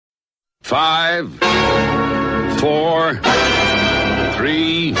5, 4,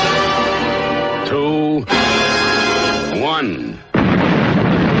 3, 2, 1.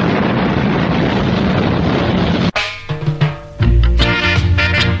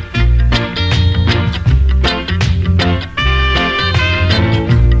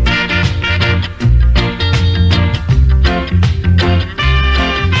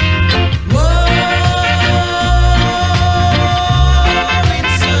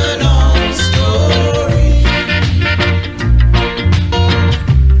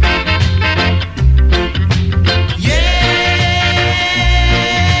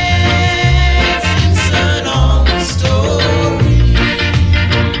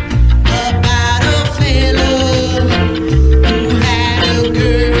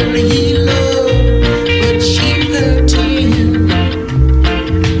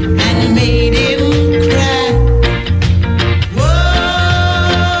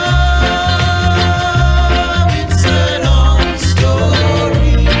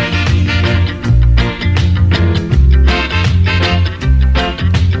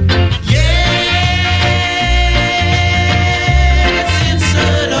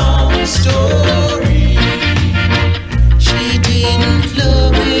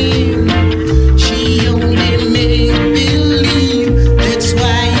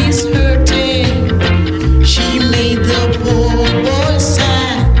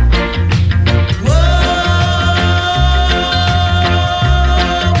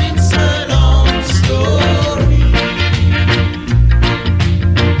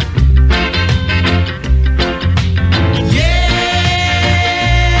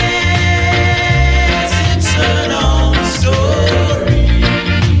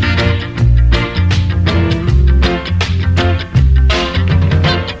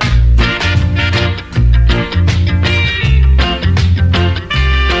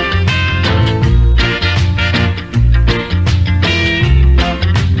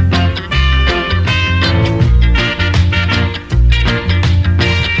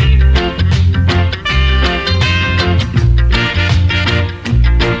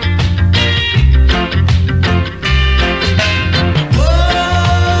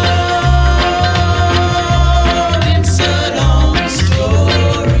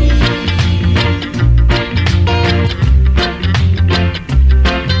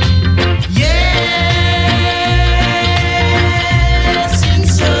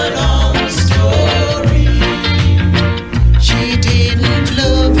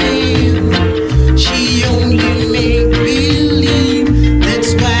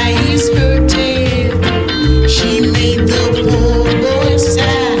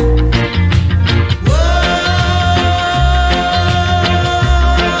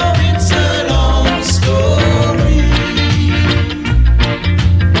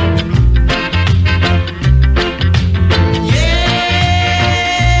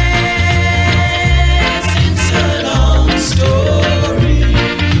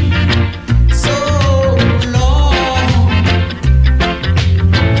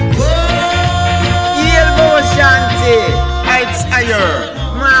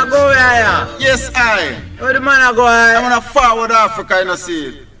 Africa, you know,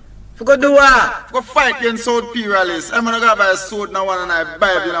 see. For go do what? For go fight against South imperialists. I'm gonna go buy a sword in one and I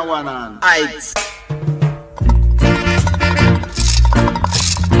Bible in one hand. Aight.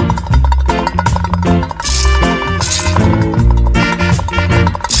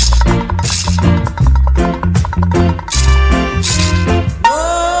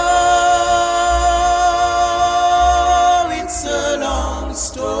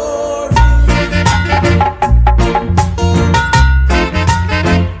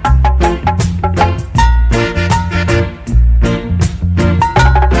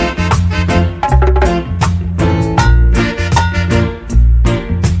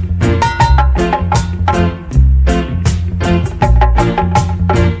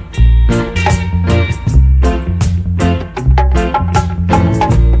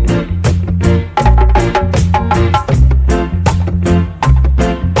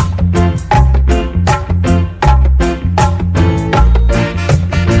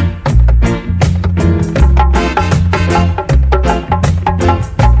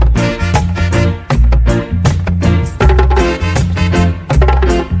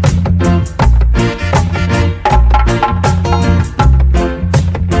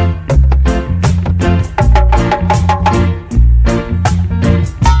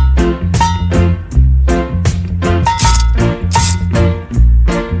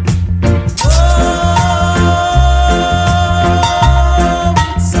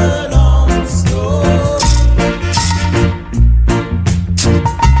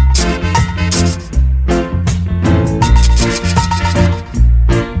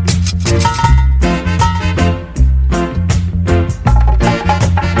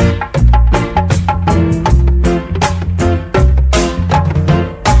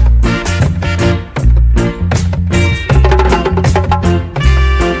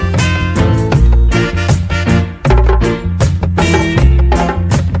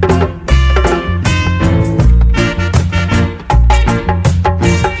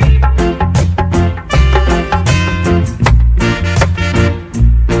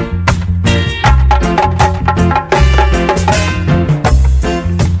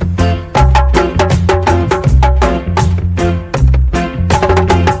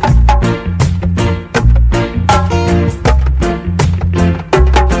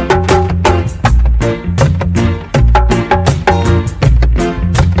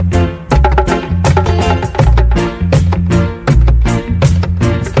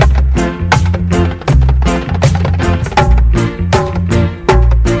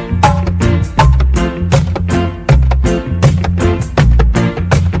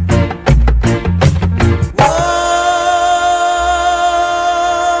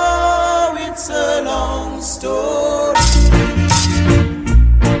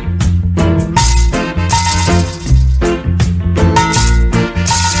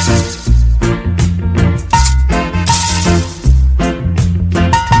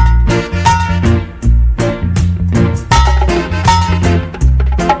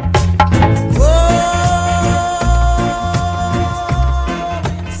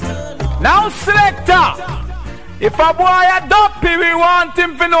 a boy a dopey, we want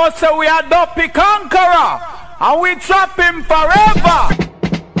him to know so we a dopey conqueror. And we trap him forever.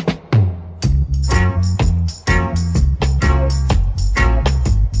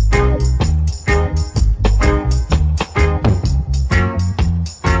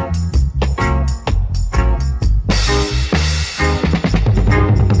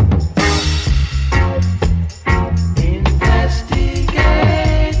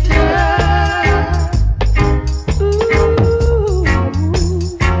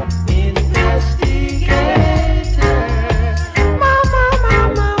 Mama,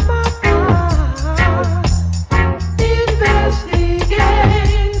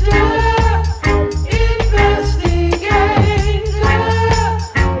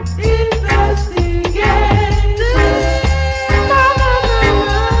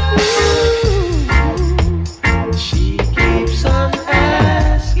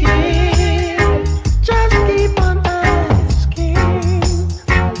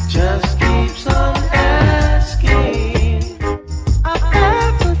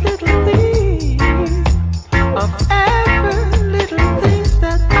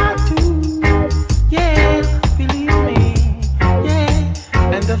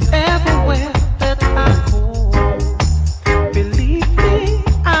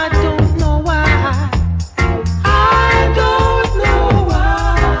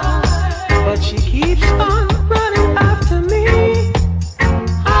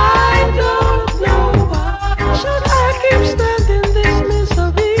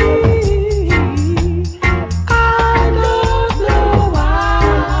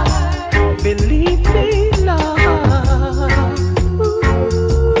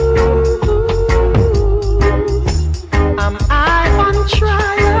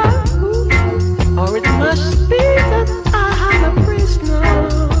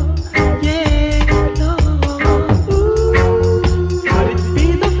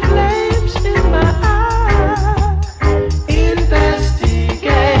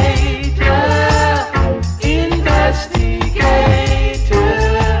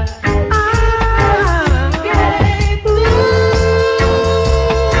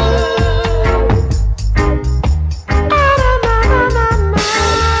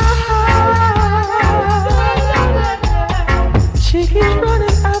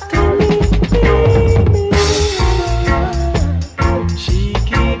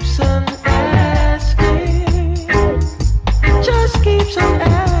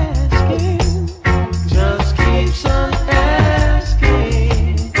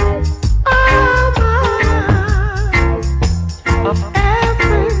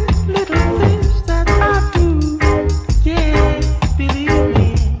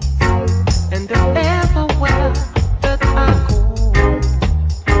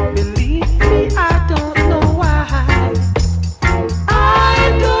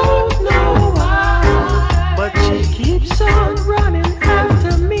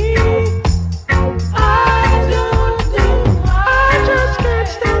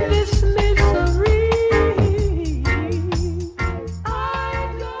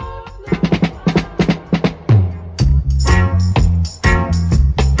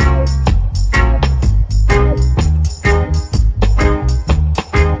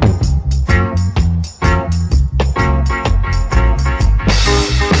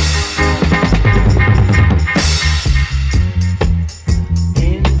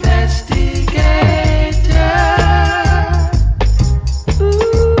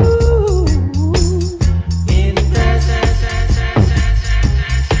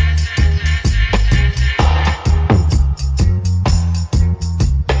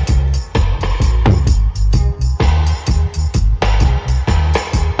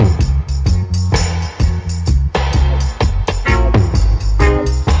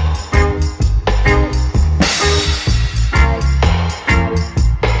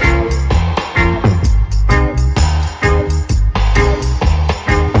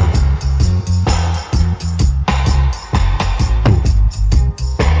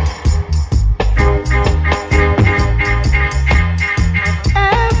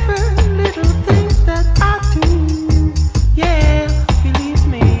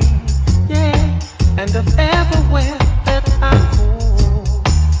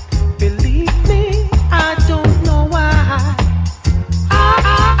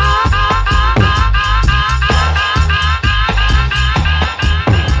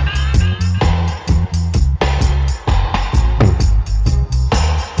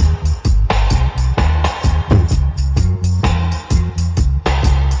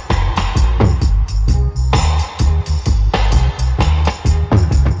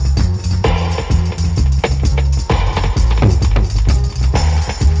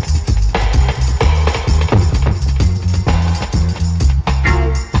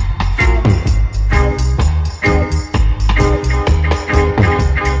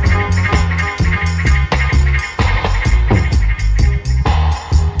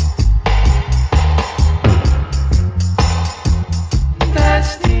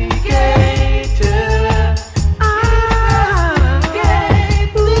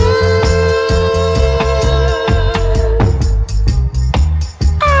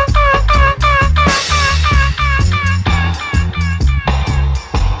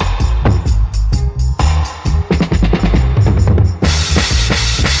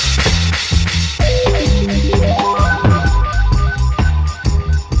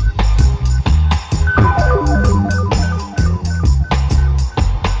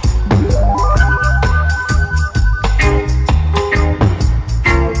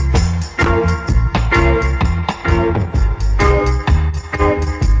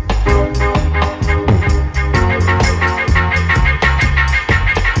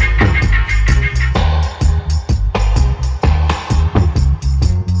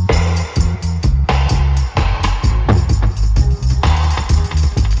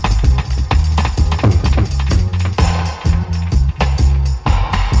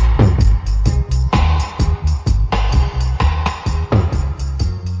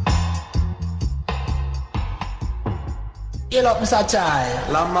 chill up, Mr.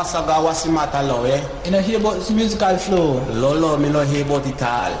 Chai. La masaga what's the matter, lo, eh? You know, hear about this musical flow. Lolo, me no hear about it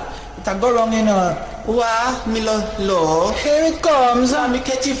all. It a go wrong, you know. Wah, me lo. Here it comes. Me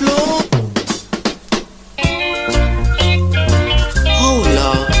catch it flow. Oh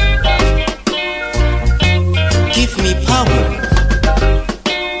Lord, give me power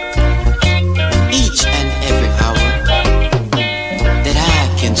each and every hour that I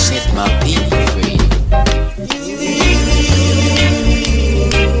can set my people free.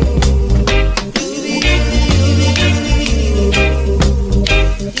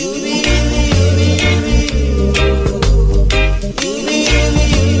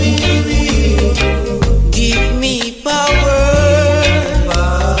 Give me power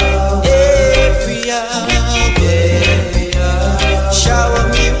every hour. Shower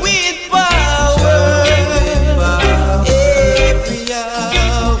me with power every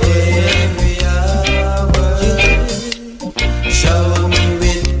hour. Shower me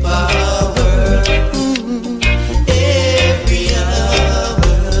with power every hour.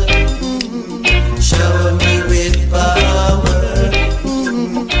 Shower me with power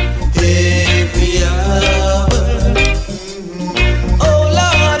every hour. Oh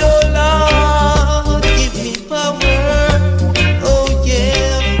Lord, give me power. Oh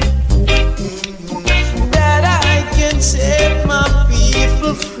yeah, that I can set my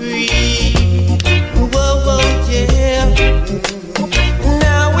people free. Whoa, yeah.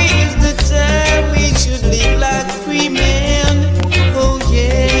 Now is the time we should live like free men. Oh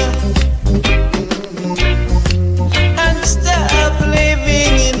yeah. And stop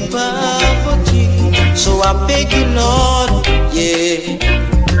living in poverty. So I beg you, Lord, yeah.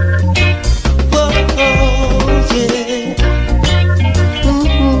 Oh, yeah.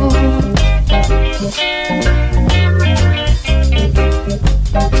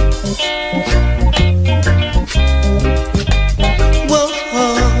 Whoa,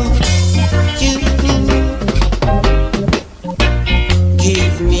 you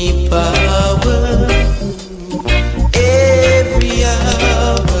give me power every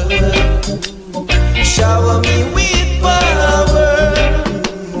hour. Shower me with power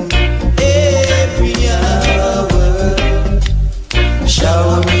every hour.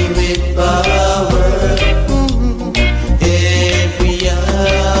 Shower me with power every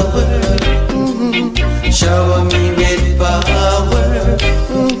hour. Shower me with power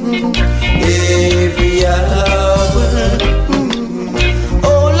every hour.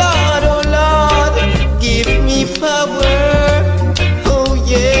 Oh Lord, give me power. Oh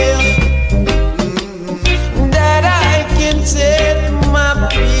yeah, that I can set my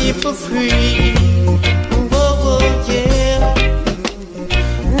people free. Oh yeah,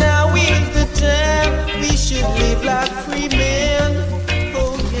 now is the time we should live like free men.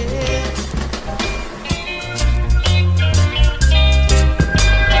 Oh yeah.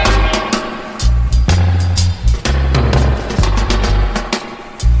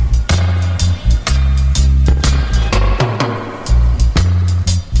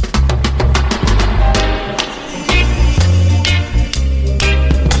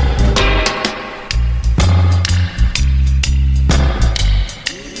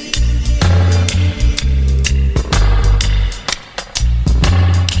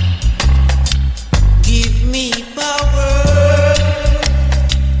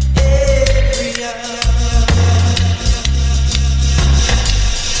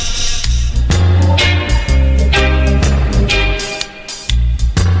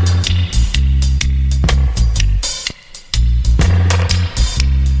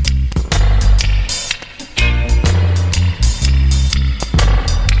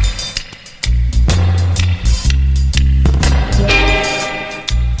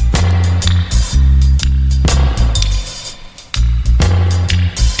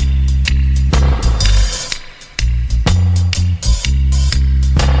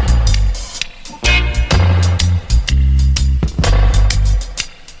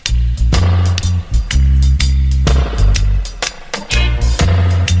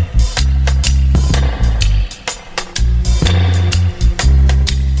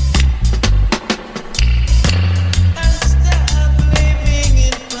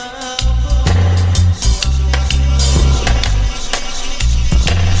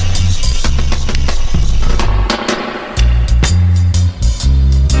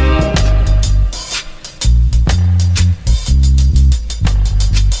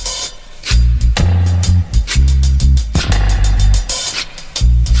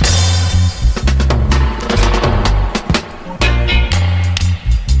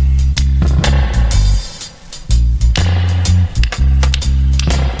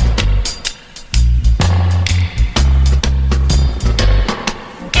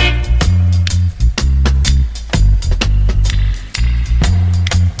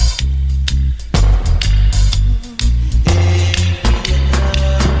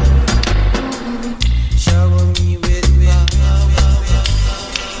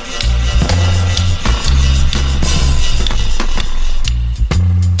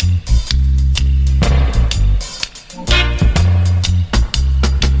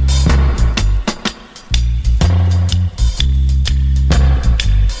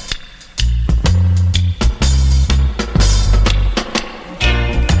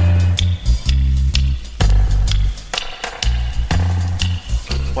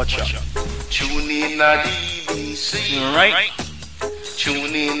 a DBC. Right.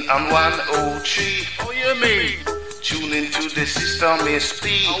 Tune in on 103. Oh, you mean? Tune in to the system SP.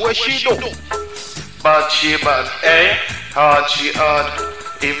 What she do? Bad she bad, eh? Hard she hard.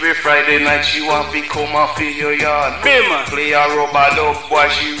 Every Friday night she want to come off in your yard. Bima. Play a rubber dub, boy,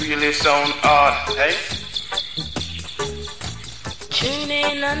 she really sound hard, eh? Tune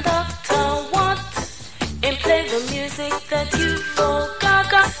in on Dr. Watt and play the music that you forgot.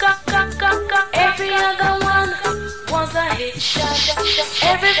 Every other one was a hit shot.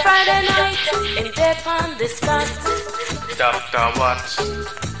 Every Friday night in Dep on the spot. Dr. Watts,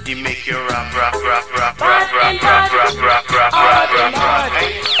 he make you rap.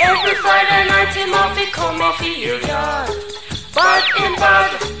 Every Friday night him off he come off your yard. Bad in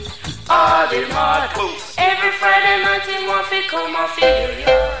bad, hard in hard. Every Friday night him off he come off your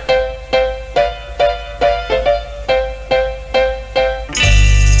yard.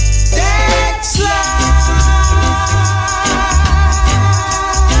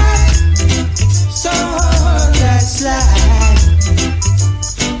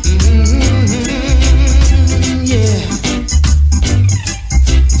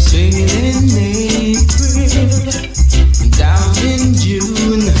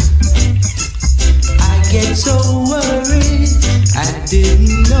 So worried, I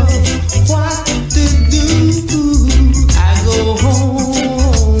didn't know what to do. I go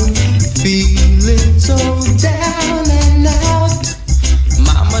home feeling so down and out.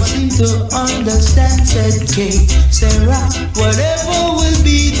 Mama seemed to understand, said, "K, Sarah, whatever will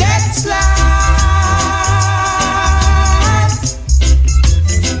be, that's life.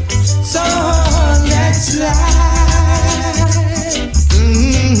 So that's life."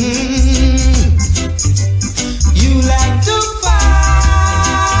 Like to fight,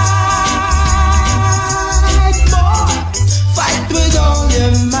 boy. Fight with all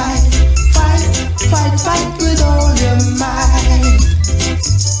your might. Fight with all your might.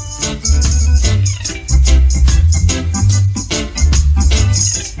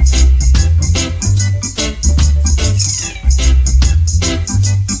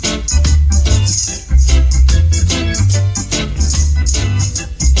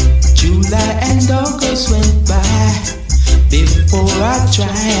 July and August went by before I try.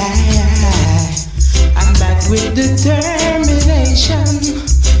 I'm back with determination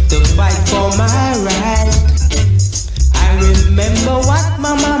to fight for my right. I remember what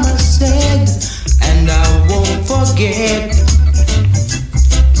my mama said, and I won't forget.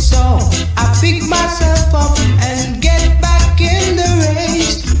 So I pick myself up and get back in the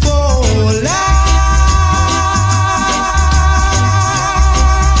race for life.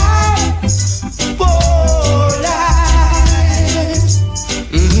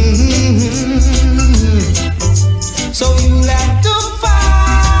 So you like to fight,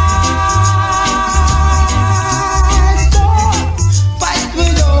 boy. Fight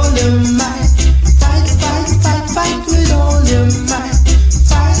with all your might. Fight with all your might.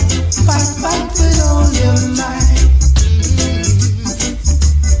 Fight with all your might.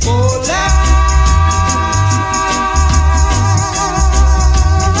 Oh, life.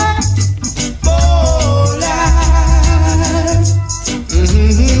 Oh, life.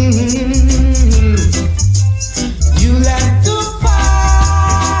 You like to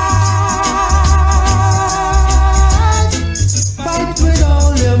fight with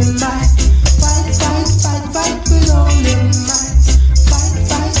all your might. Fight with all your might.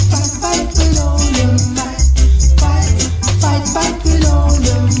 Fight with all your might. Fight with all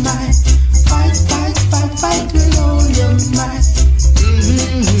your might. Fight with all your might.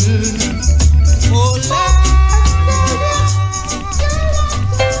 Oh,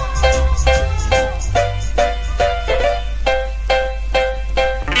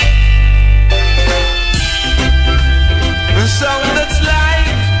 The song that's life,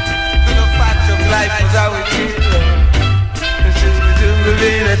 the fact of life is how it is. This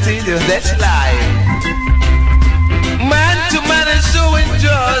is the that's life. Man to man is so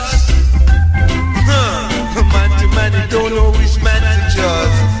unjust. Man to man, you don't know which man to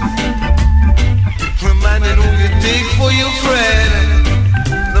trust. The man who you take for your friend,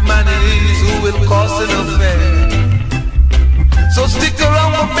 the man it is who will cause an affair. So stick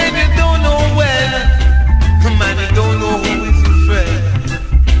around with men you don't know when. Man, you don't know who is your friend.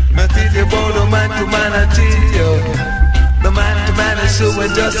 I tell you about the man to man, I tell you. The man to man is so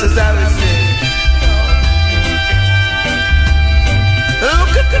unjust as I was saying.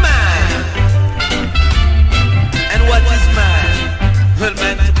 Look at the man. And what is man? Well,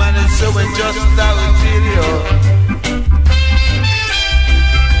 man to man is so unjust as I will tell you.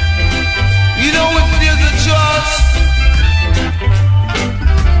 You know if there's a trust,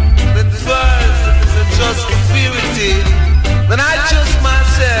 then first reality, then I trust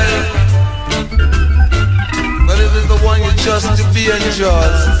myself. But if it's the one you trust to be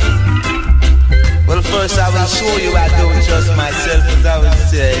unjust, well, first I will show you I don't trust myself, as I would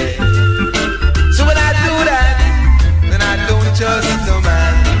say. So when I do that, then I don't trust no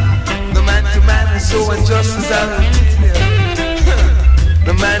man. The man to man is so unjust, as I would tell you.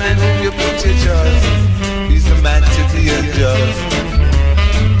 The man in whom you put your trust, he's the man to be unjust.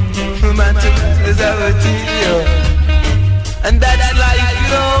 The man to man is I would tell you. And that's life, you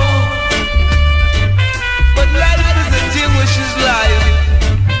know. But life is a thing which is life.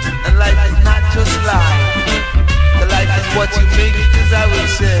 And life is not just life. The life is what you make it, as I would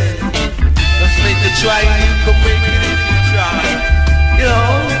say. Let's make the try, you can make it if you try. You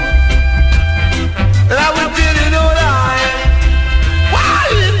know. And I would tell you no lie.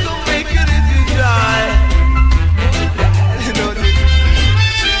 Why you can make it if you try. You know this.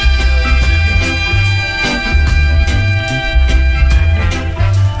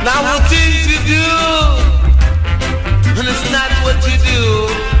 Now what things you do, and it's not what you do.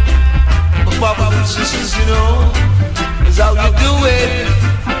 But brothers and sisters, you know, is how you do it.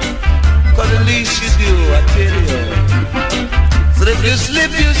 Cause the least you do, I tell you. So if you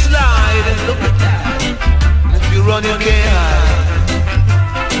slip, you slide, and look at that. And if you run, you can't hide.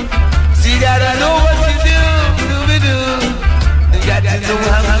 So you gotta know what you do, do. You gotta know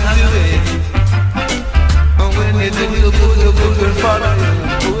how to do it. And when you do, you good, follow you.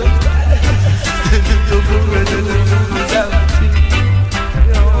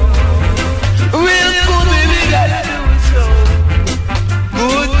 Real good, baby, gotta do it so.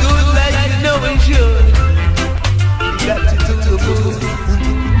 Good, like you know it should. You got to do the good.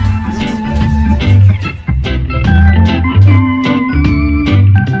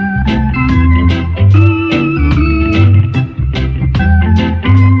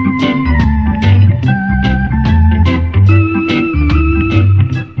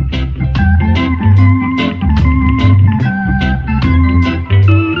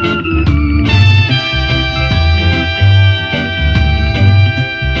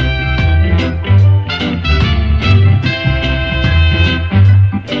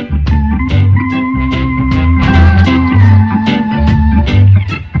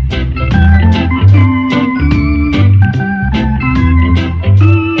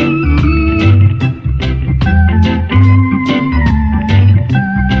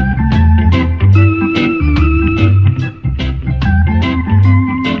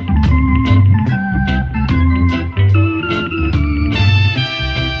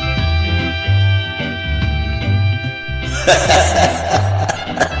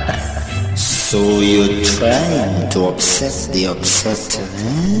 So you're trying to upset the upsetter,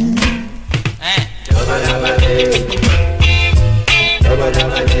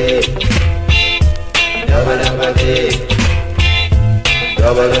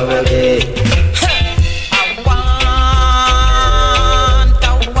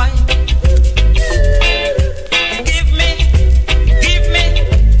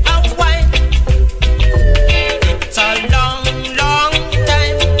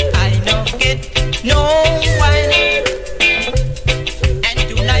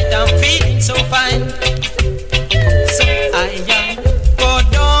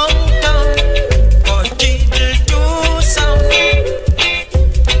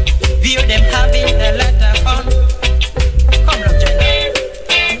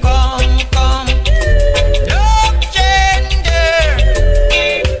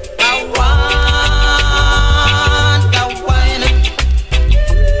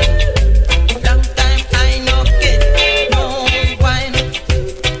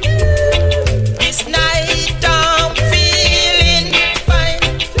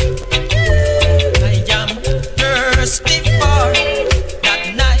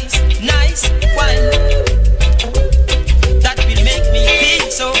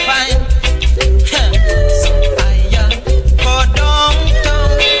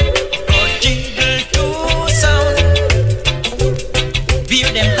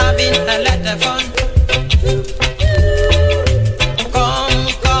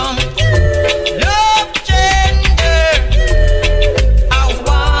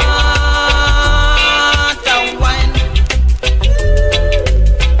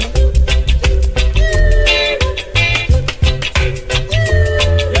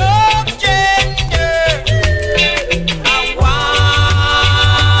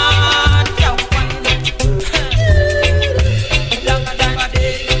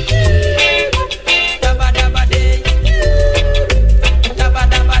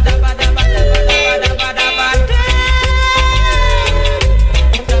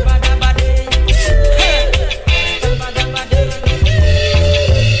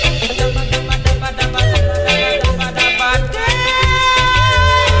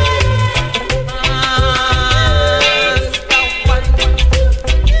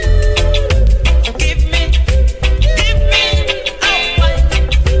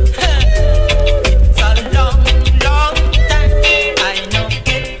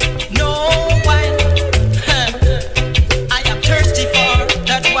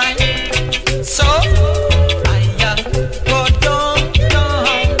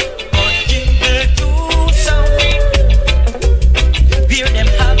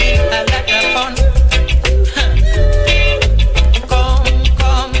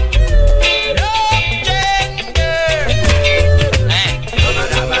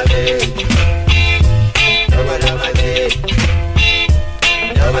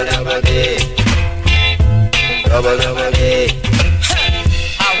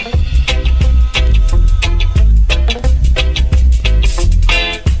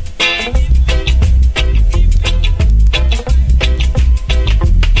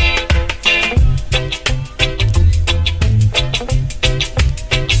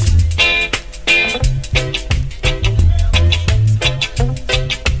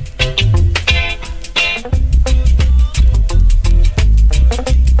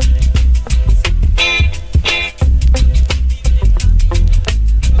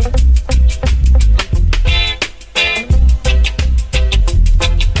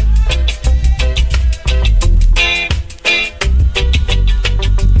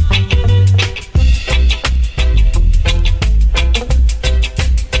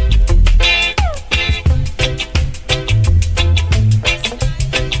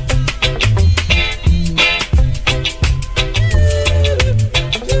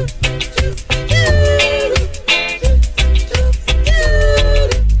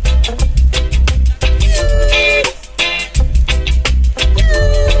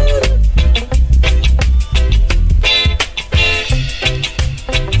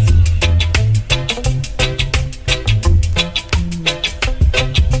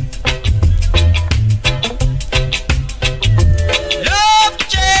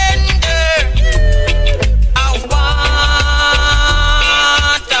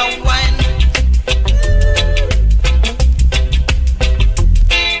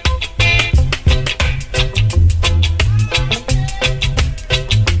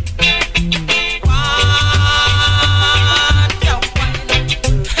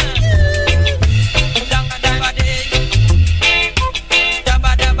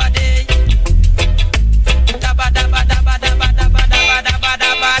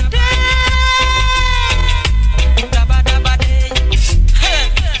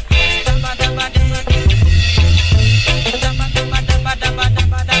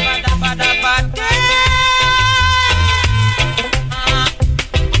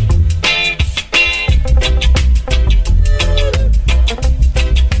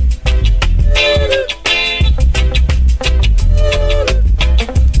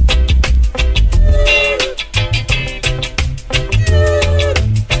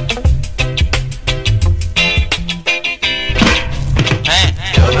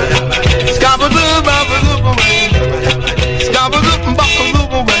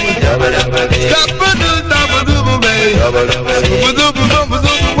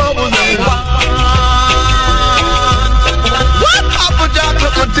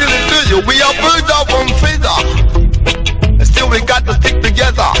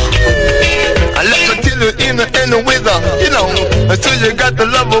 know. Until you got to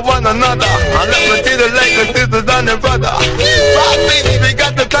love one another. I let me see the like a sister than a brother. Right, baby, we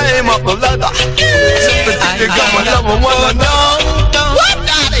got the time up the ladder. Until you got my love one another. What,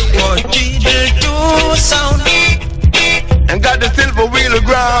 daddy? What did you do, sound? And got the silver wheel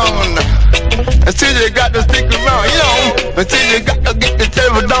ground. Until you got to stick around, you know. Until you got to get the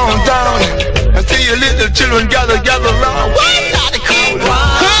table downtown. Until your little children gather round. What, daddy, cool?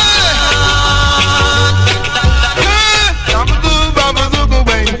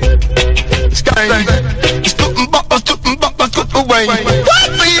 Away. What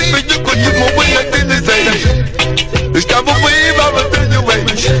baby, you could give my way until they say it's got a wave, I will tell you way.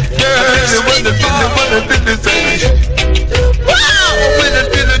 Yeah, you want to until they say wow, when they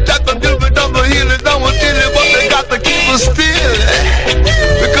feel the top of the down the hill and down until they but they got to keep us still.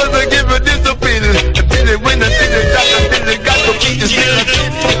 Because they give a discipline until they win, until they got until they got to keep you still.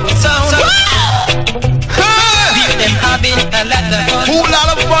 Whole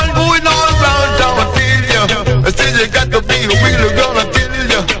lot of fun going on around town, until you got to be a wheeler gonna tell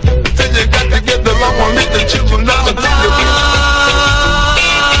you. Until you got to get the long one with the children down until you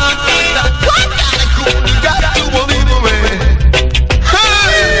you got to believe me.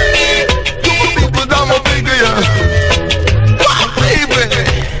 Hey, two people down my finger, yeah. Wow, baby.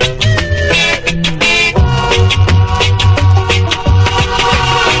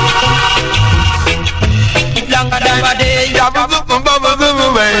 Dabba dabba day, dabba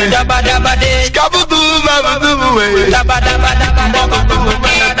dabba dabba dabba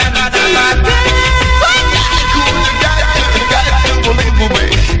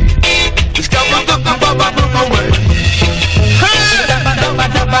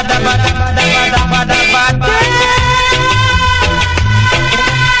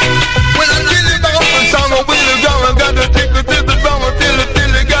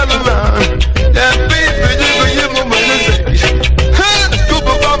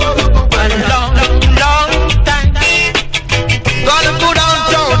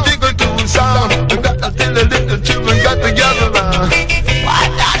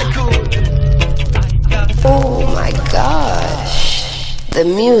The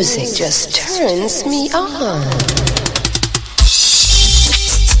music just turns me on.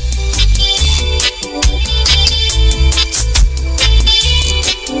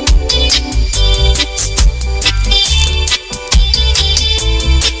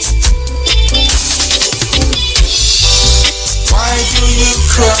 Why do you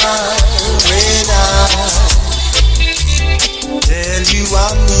cry when I tell you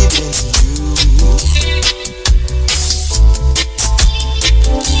I'm needing you?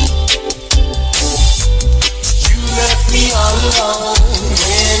 Left me alone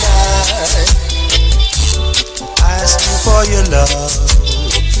when I asked you for your love.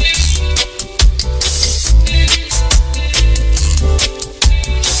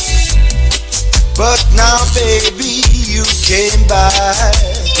 But now baby you came back,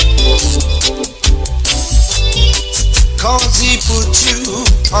 'cause he put you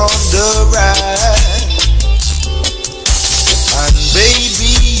on the rack. And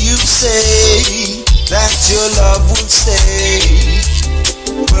baby you say that your love will stay,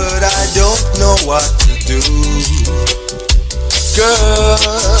 but I don't know what to do, girl,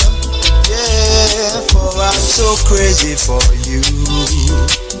 yeah, for I'm so crazy for you.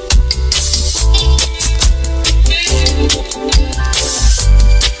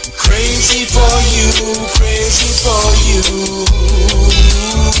 Crazy for you, crazy for you.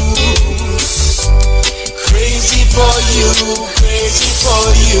 Crazy for you, crazy for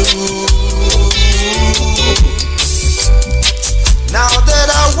you. Now that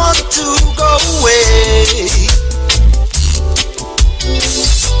I want to go away,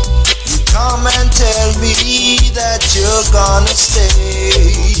 you come and tell me that you're gonna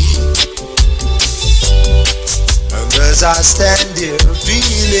stay. And as I stand here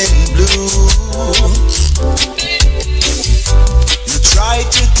feeling blue, you try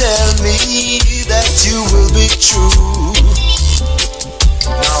to tell me that you will be true.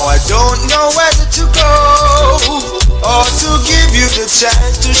 Now I don't know whether to go or to give you the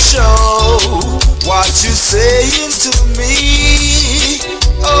chance to show what you're saying to me.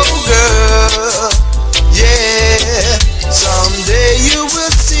 Oh girl, yeah, someday you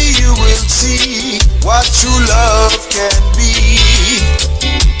will see what true love can be.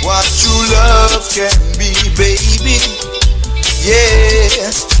 What true love can be, baby. Yeah,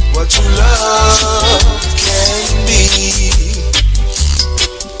 what true love can be.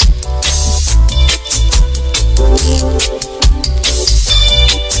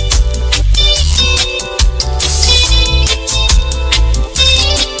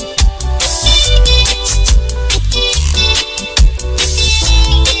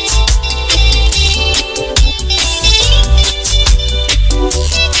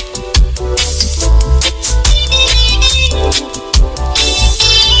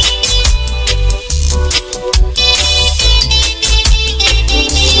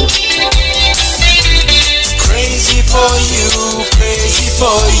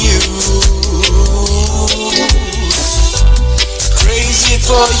 for you. Crazy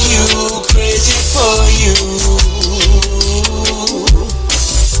for you, crazy for you.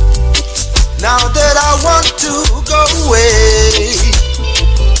 Now that I want to go away,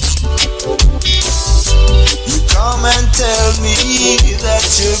 you come and tell me that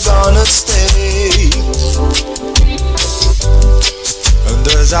you're gonna stay. And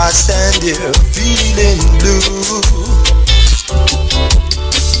as I stand here feeling blue,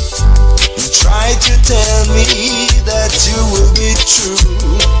 you try to tell me that you will be true.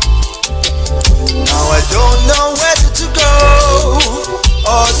 Now I don't know where to go,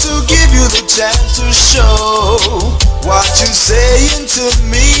 or to give you the chance to show what you're saying to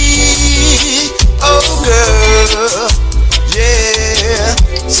me. Oh girl, yeah.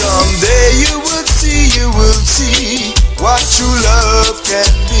 Someday you will see what true love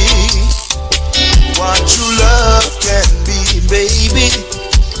can be. What true love can be, baby.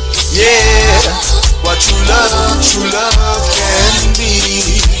 Yeah, what true love can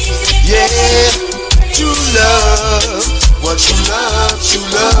be. Yeah, true love. What true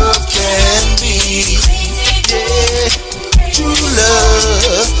love can be. Yeah, true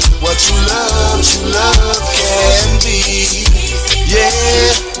love. What true love can be.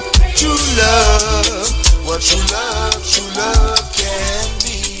 Yeah, true love. What true love can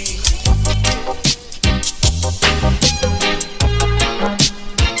be.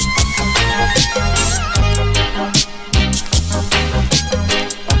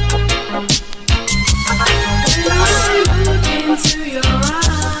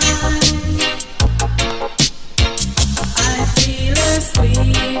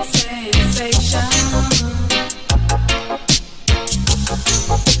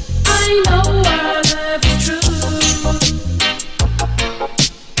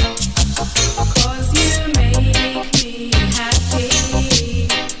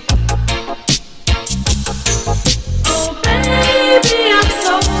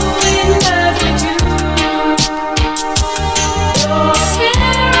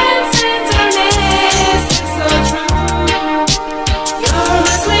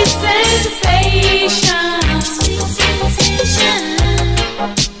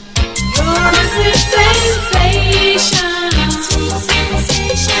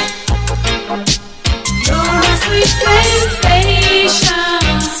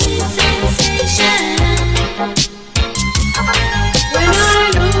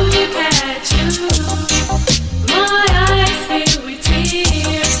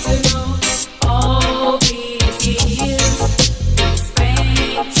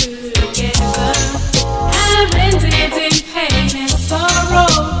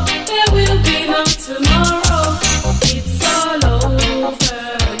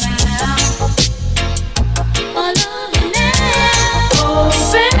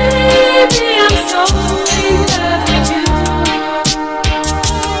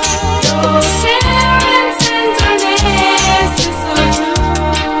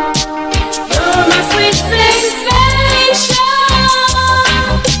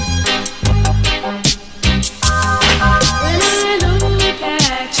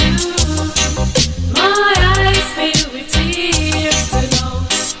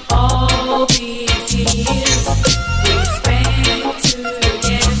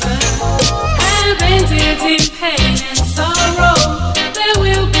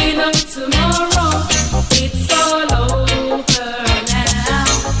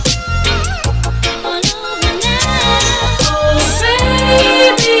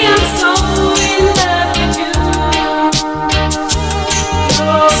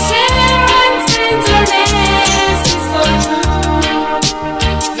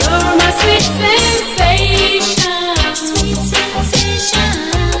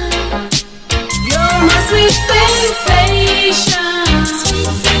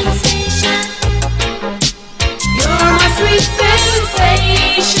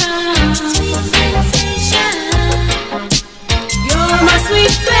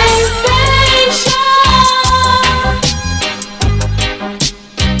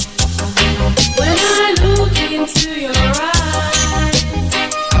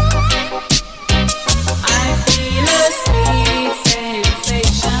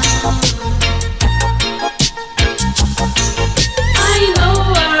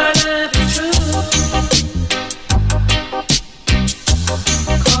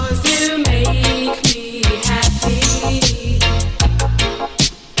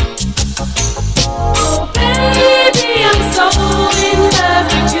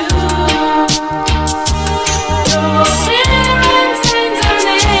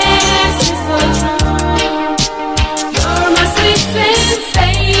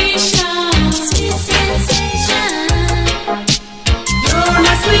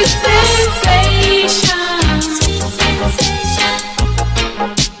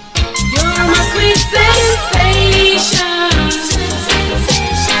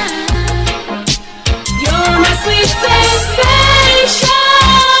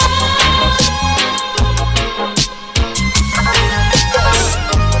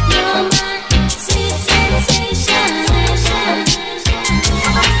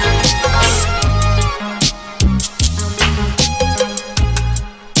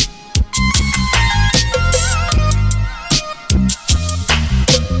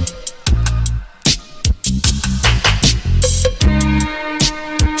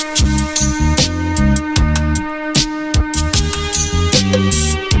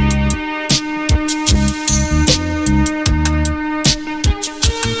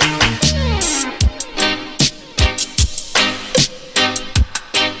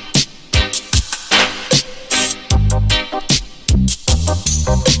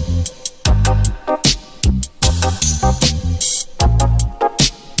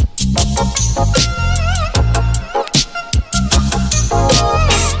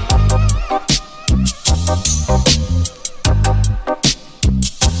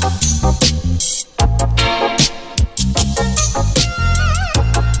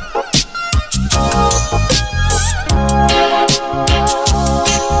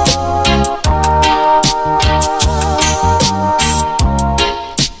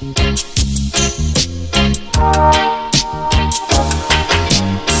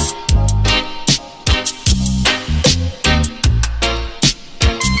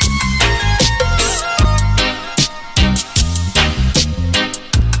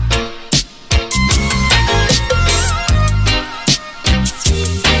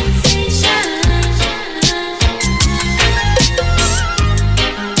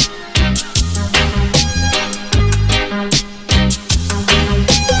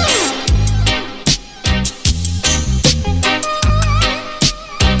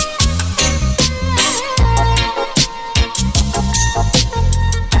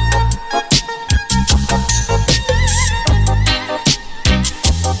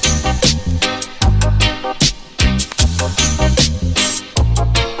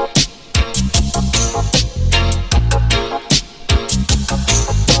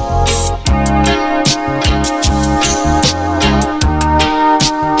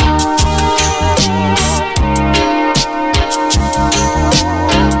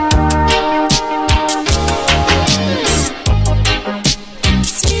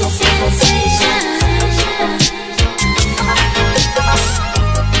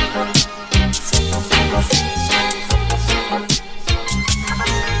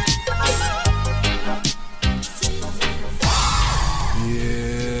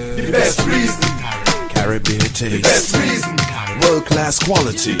 Best reason. Caribbean taste. Best reason. World-class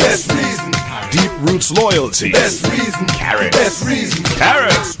quality. Best reason. Deep roots loyalty. Best reason. Carrot. Best reason.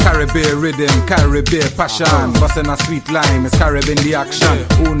 Carrot. Caribbean rhythm, Caribbean passion. Bustin' a sweet lime, it's Caribbean the action.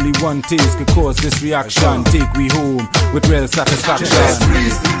 Only one taste could cause this reaction. Take we home with real satisfaction. Best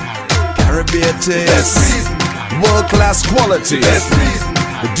reason. Caribbean taste. Best reason. World-class quality. Best reason.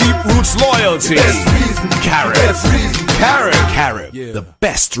 Deep roots loyalty. Best reason. Carrot. Best reason. Carrot. Carrot. Yeah. The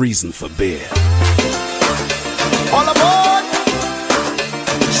best reason for beer. All aboard!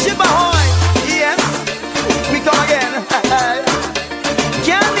 Ship ahoy! Yes, we come again.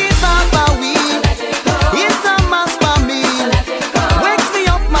 Can't leave Papa we. It's a mass for me. Wakes me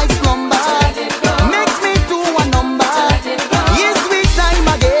up my slumber. Makes me do a number. Yes, we time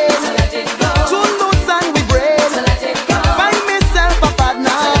again. Too loose and we brain. Find myself a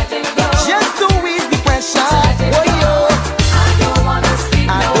partner. Just to ease the pressure. Oh yo. I don't wanna sleep.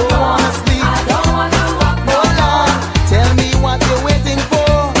 I don't wanna sleep. I don't wanna walk. Oh Lord, tell me what you're waiting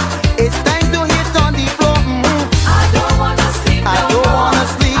for. It's time to hit on the floor. I don't wanna sleep. I don't wanna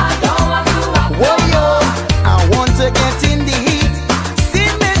sleep. I don't wanna walk. Oh yo, I want to get in the heat. See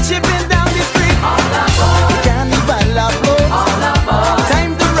me chipping down the street. All aboard. Carnival afloat. All aboard.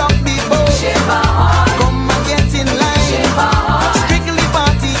 Time to rock the boat. Come and get in line. Strictly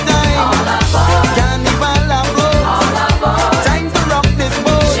party time. All aboard. Carnival afloat. All aboard. Time to rock this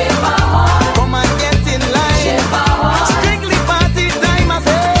boat. Come and get in line. Strictly party time. I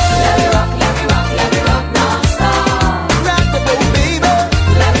say. Let me rock, let me rock, let me rock non-stop. Rock the boat, baby.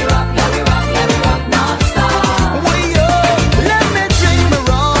 Let me rock, let me rock, let me rock non-stop. Way up. Let me drink me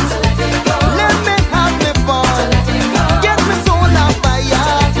rum. Let me have me fun. Get me soul on fire.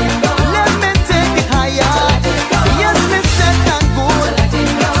 Let me take it higher. Yes, me set and good.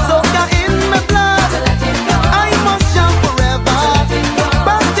 Soca in my blood. I must jump forever.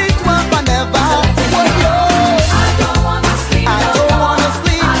 Past it once and never. Way up. I don't wanna sleep. I don't wanna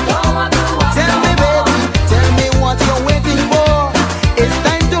sleep. I don't wanna walk. Tell me, baby. Tell me what you're waiting for. It's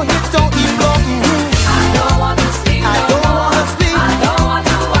time to hit on the floor. I don't wanna sleep. I don't wanna sleep. I don't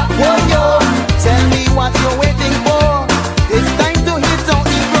wanna walk. Way up. Tell me what you're waiting for. It's time to hit on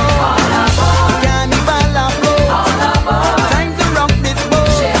the floor. All aboard. Carnival afloat. All aboard. Time to rock this boat.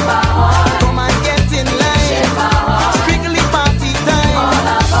 Come and get in line. Strictly party time. All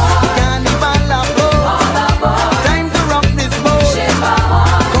aboard. Carnival afloat. All aboard. Time to rock this boat.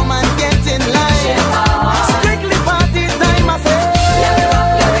 Come and get in line. Strictly party time. I say. Let me rock,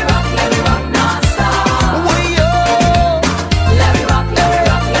 let me rock, let me rock non-stop. Way up. Let me rock, let me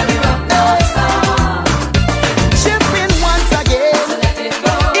rock, let me rock non-stop. Shipping once again.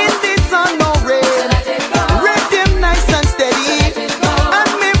 In the sun no rain. Rhythm nice and steady.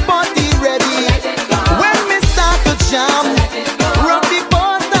 And me body ready. When me start to jam. Rock the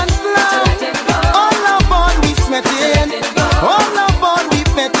boat and slam. All aboard we sweating. All aboard we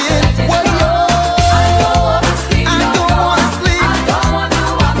petting. Way up. I don't wanna sleep. I don't wanna sleep. I don't wanna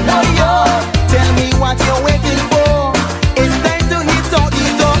walk. Way up. Tell me what you're waiting for. It's time to hit on the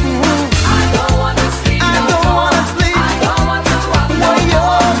door. I don't wanna sleep. I don't wanna sleep. I don't wanna walk. Way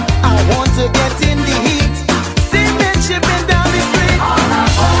up. I want to get in the heat. See me chipping down the street. All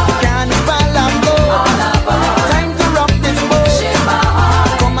aboard. Carnival afloat. All aboard. Time to rock this boat.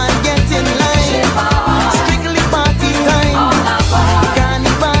 Come and get in line. Strictly party time. All aboard.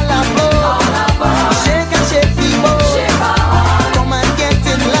 Carnival afloat. All aboard. Shake and shake the boat. Come and get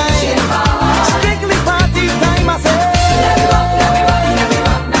in line. Strictly party time. I say. Let me rock, let me rock, let me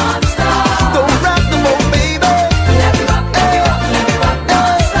rock non-stop. Don't rock the boat, baby. Let me rock, let me rock, let me rock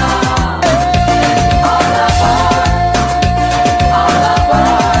non-stop. All aboard. All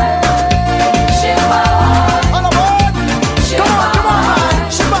aboard. Ship ahoy. All aboard. Come on, come on, man.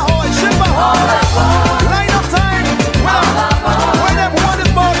 Ship ahoy, ship ahoy. Line up time. When them want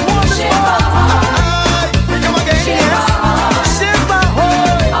this boat, want this boat. Aye, we come again, yes. Ship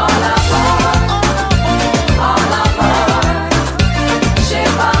ahoy. All aboard. All aboard.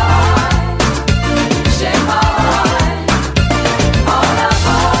 Ship ahoy. Ship ahoy. All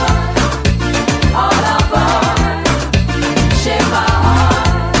aboard. All aboard. Ship ahoy.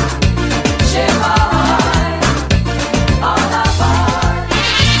 Ship ahoy. All aboard.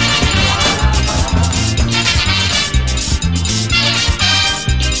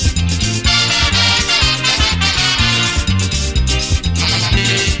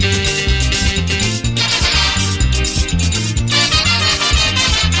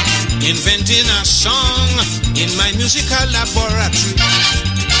 Inventing a song in my musical laboratory.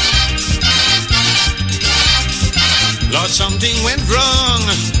 Lord, something went wrong.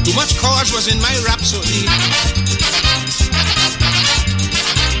 Too much chords was in my rhapsody.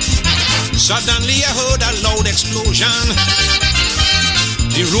 Suddenly I heard a loud explosion.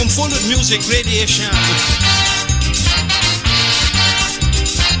 The room full of music radiation.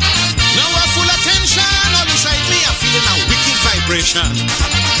 Now I'm full of tension. All inside me I'm feeling a wicked vibration.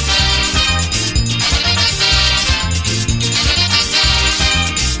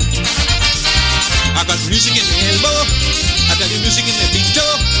 I got music in my elbow. I got the music in my big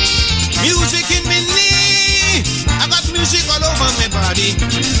toe. Music in my knee. I got music all over my body.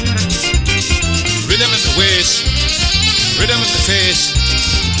 Rhythm in the waist. Rhythm in the face.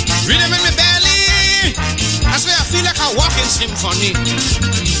 Rhythm in my belly. I swear I feel like a walking symphony.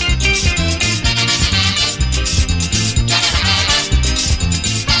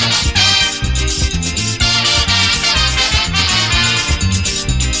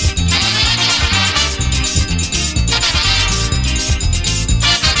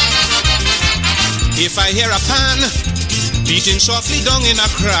 If I hear a pan beating softly down in a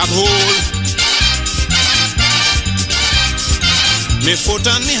crab hole, me foot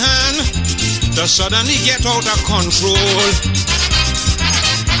and me hand does suddenly get out of control.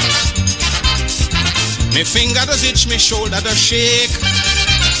 Me finger does itch, me shoulder does shake.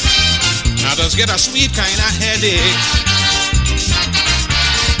 Now does get a sweet kind of headache.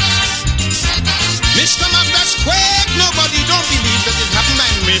 Me stomach does quake. Nobody don't believe that it happened by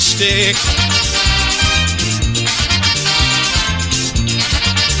mistake.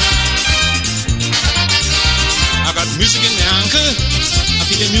 I got music in my ankle, I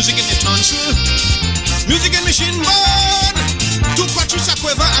feel the music in my tonsil, music in my shin bone, two quattros, a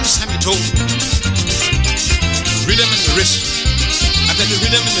quiver and semitone. Rhythm in the wrist, I got the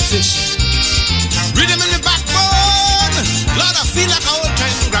rhythm in the fist, rhythm in the backbone. Lord, I feel like an old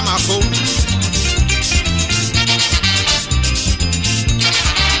time gramophone.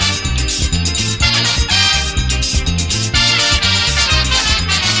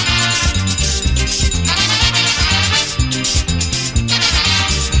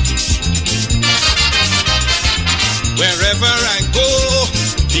 Wherever I go,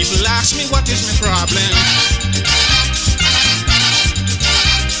 people ask me what is my problem.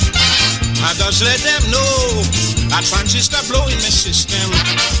 I just let them know a transistor blow in my system.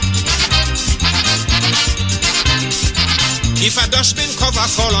 If a dustbin cover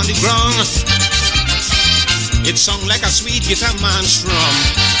fall on the ground, it sound like a sweet guitar man strum.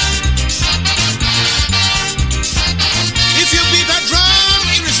 If you beat a drum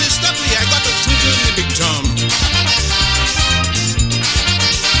irresistibly, I got to twiddle in the big tom.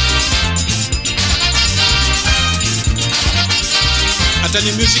 I tell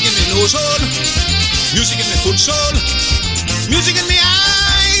you, music in my nose hole, music in my foot sole, music in my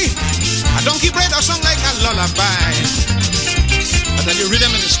eye. A donkey bread or song like a lullaby. I tell you,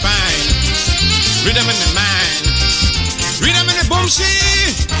 rhythm in the spine, rhythm in my mind, rhythm in the boomsy.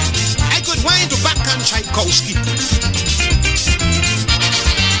 I could wind to back and Tchaikovsky.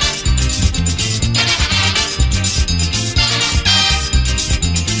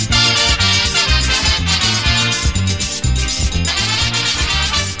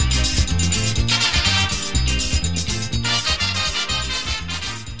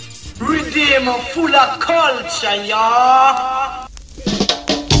 Redeemer full of culture, y'all.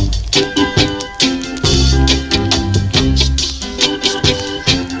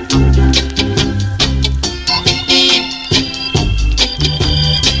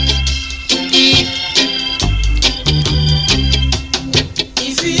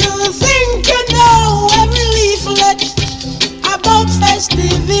 If you think you know every leaflet about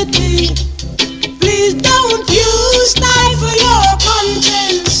festivity, please don't you stifle your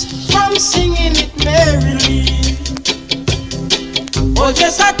conscience from singing it merrily. Oh,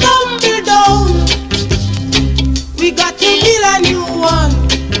 just a tumble down, we got to build a new one.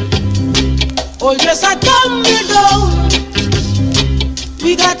 Oh, just a tumble down,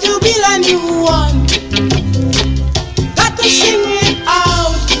 we got to build a new one. Got to sing it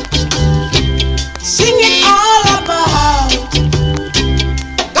out, sing it all about.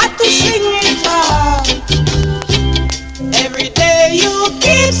 Got to sing it out. Every day you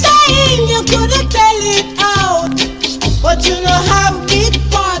keep saying you couldn't tell it out, but you know how big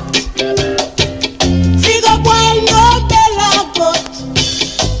pot. Figure why no bella but,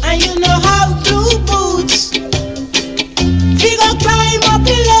 and you know how to boots. Figure climb up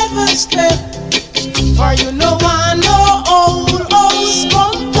 11 step,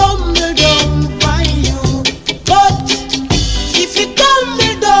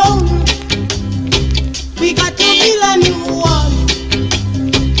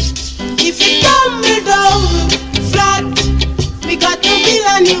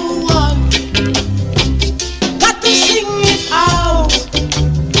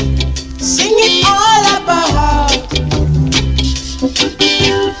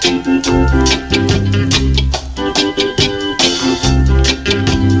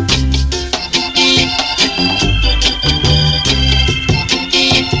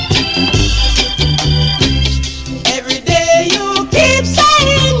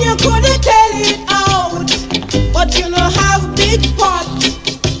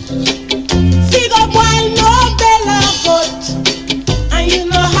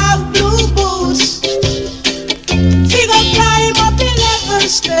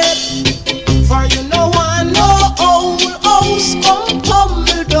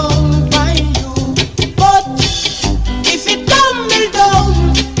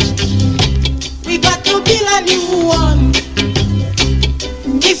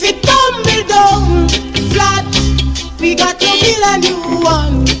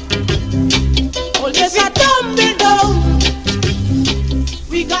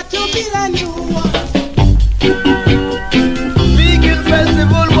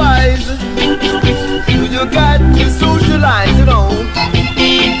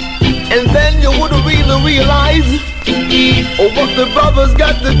 Oh, what the brothers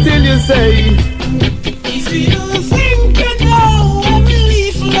got to tell you, say. If you think you know every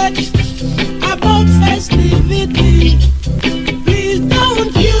leaflet about festivity, please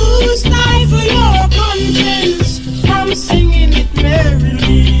don't use stifle your conscience from singing it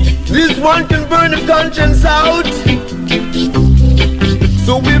merrily. This one can burn the conscience out.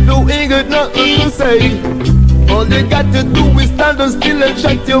 So if you ain't got nothing to say, all you got to do is stand still and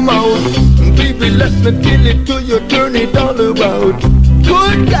shut your mouth. Baby, let me tell it to you, turn it all about.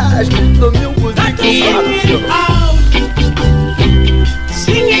 Good gosh, the music is out.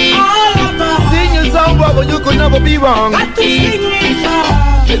 Sing it all about. Sing your song, brother, you could never be wrong. Got to sing it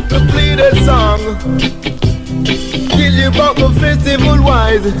out. Let me play that song. Tell you about the festival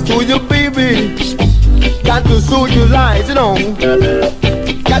wise. So you baby got to socialize, you know.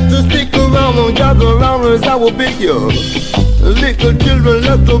 Got to stick around and gather around as I will pick you. Little children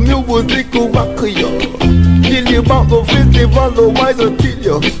let the music rock you. Tell you about the festival, otherwise I'll tell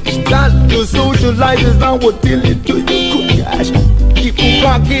you. Got to socialize as I will tell it to you. Good gosh, keep on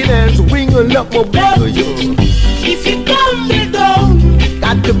rocking and swinging, let me bother you. If you come me down,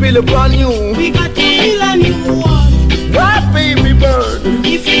 got to build a brand new. We got to build a new one. Right, baby bird.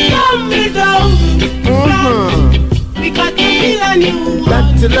 If you come me down, we got to build a new one.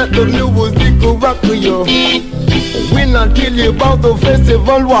 Got to let the music rock you. We not tell you about the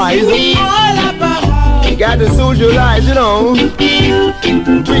festival wise. All about. Got to socialize, you know.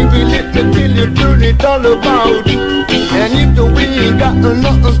 Baby, let me tell you, turn it all about. And if the way ain't got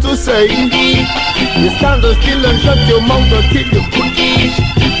nothing to say, you stand still and shut your mouth until you put.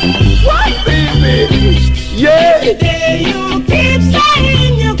 What, baby? Yeah. Today you keep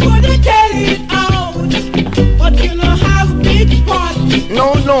saying you couldn't tell it out, but you don't have big pot.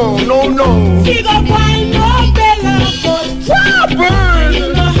 No, no, no, no. Figure wine, no bella, but Robert. You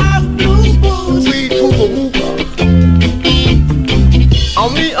don't have blue booze. Sweet hooka.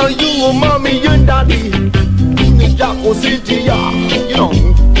 And me and you, mommy and daddy, in the Jaco City, you know,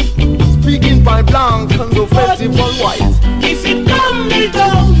 speaking by blank and the festival white. If it come me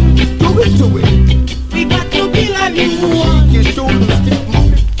down, do it to it. We got to build a new one.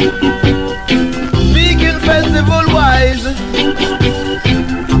 Speaking festival wise.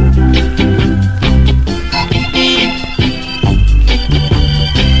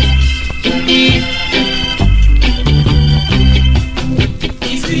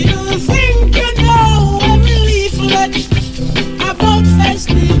 If you think you know every leaflet about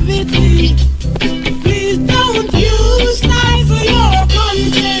festivity, please don't use stifle your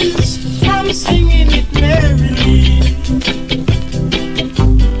conscience from singing it merrily.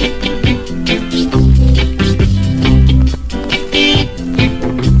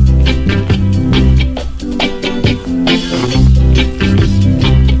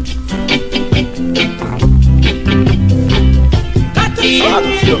 Got to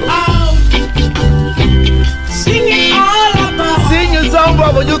sing it out. Sing it all about. Sing your song,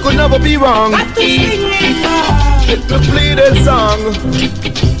 brother, you could never be wrong. Got to sing it out. Let me play that song.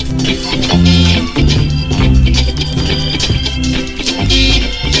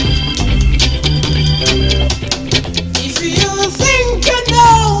 If you think you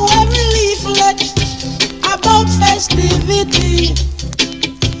know every leaflet about festivity,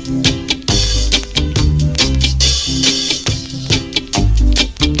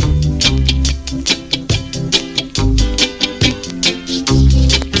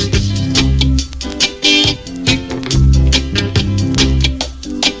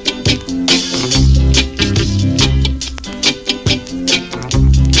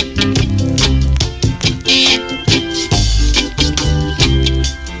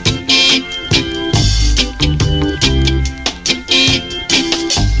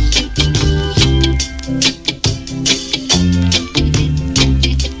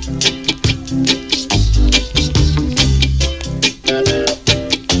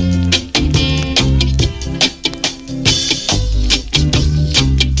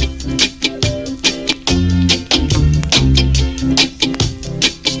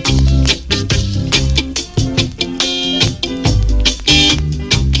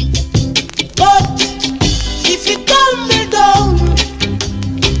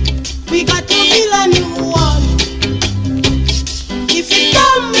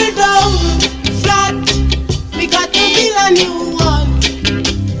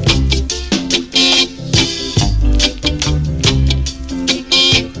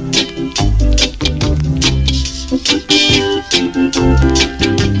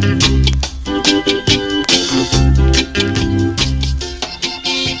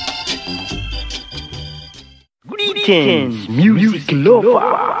 Greetings, music lover.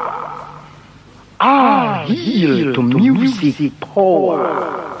 are yield to music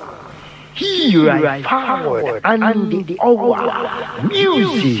power. Here I forward and the hour,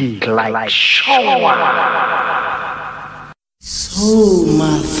 music like shower. So,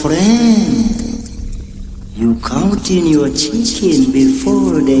 my friend, you counting your chicken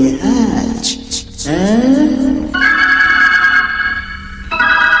before they hatch, eh?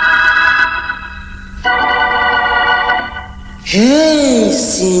 Hey,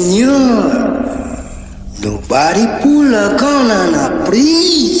 senor, nobody pull a gun on a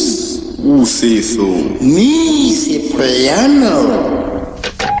priest. Who say so? Me, Sipreano.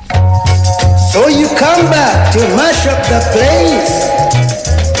 So you come back to mash up the place.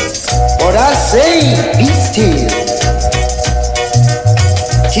 But I say, be still.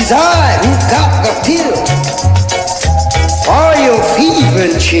 'Tis I who got the pill for your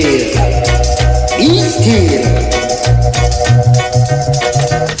fever and chill. Be still.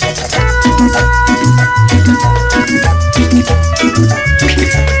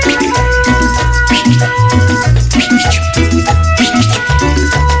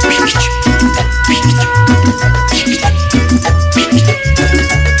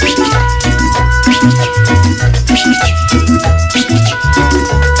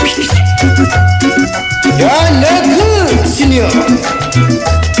 You're no good, senor.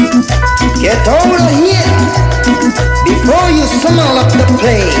 Get over here before you smell up the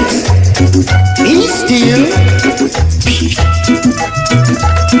place. Be still.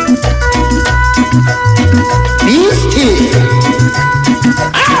 Be still.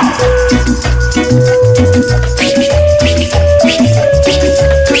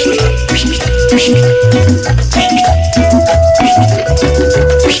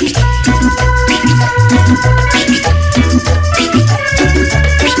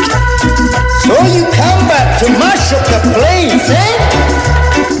 So you come back to mash up the place, eh?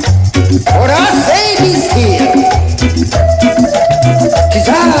 What I say is here. 'Tis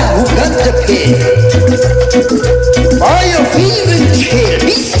I who got the pill. For your fever chill,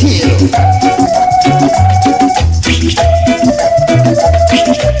 be still.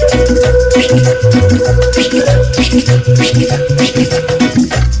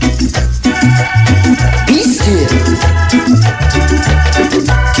 Be still.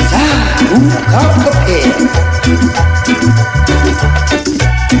 'Tis I who got the pill.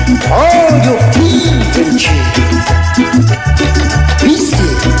 All your fever chill. Be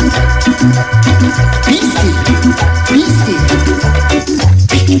still. Be still. Be still.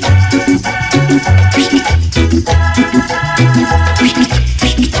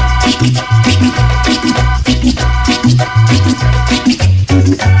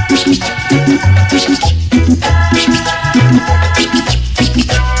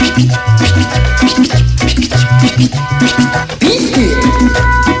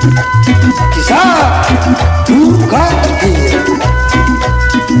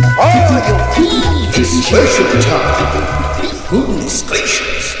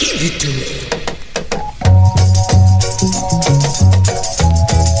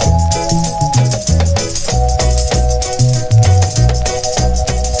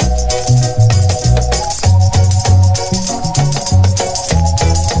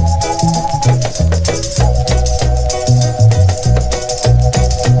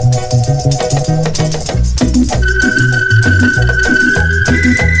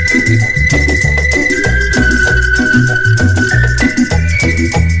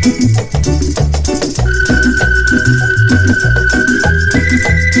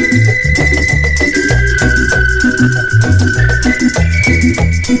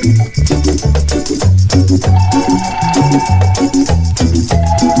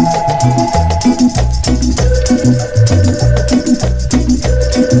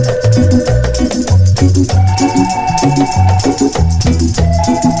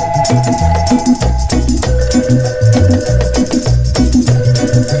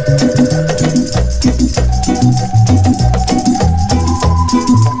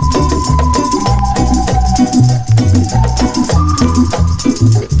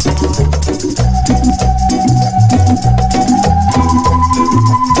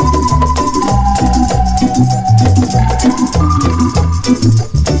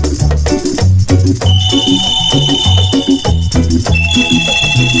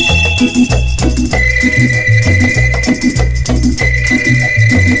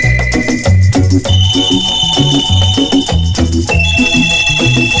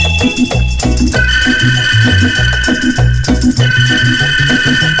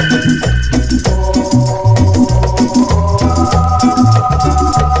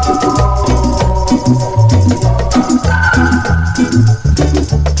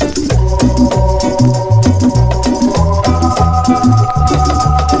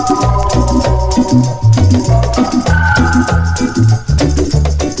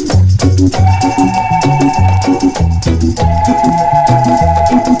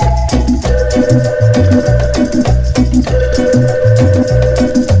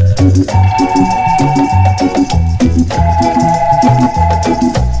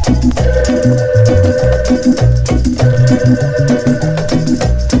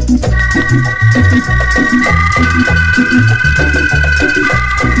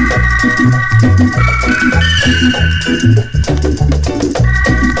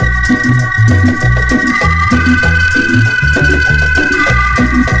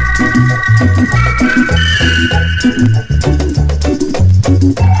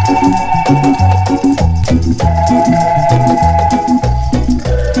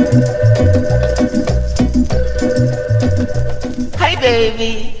 Hi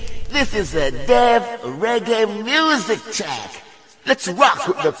baby, this is a Dev Reggae music track. Let's rock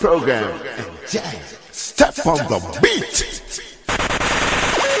with the program. Jazz, step on the beat.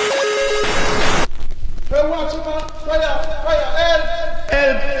 Hey, watch him out. Fire, fire, help.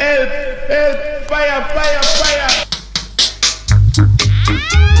 Help, help, help. Fire, fire, fire.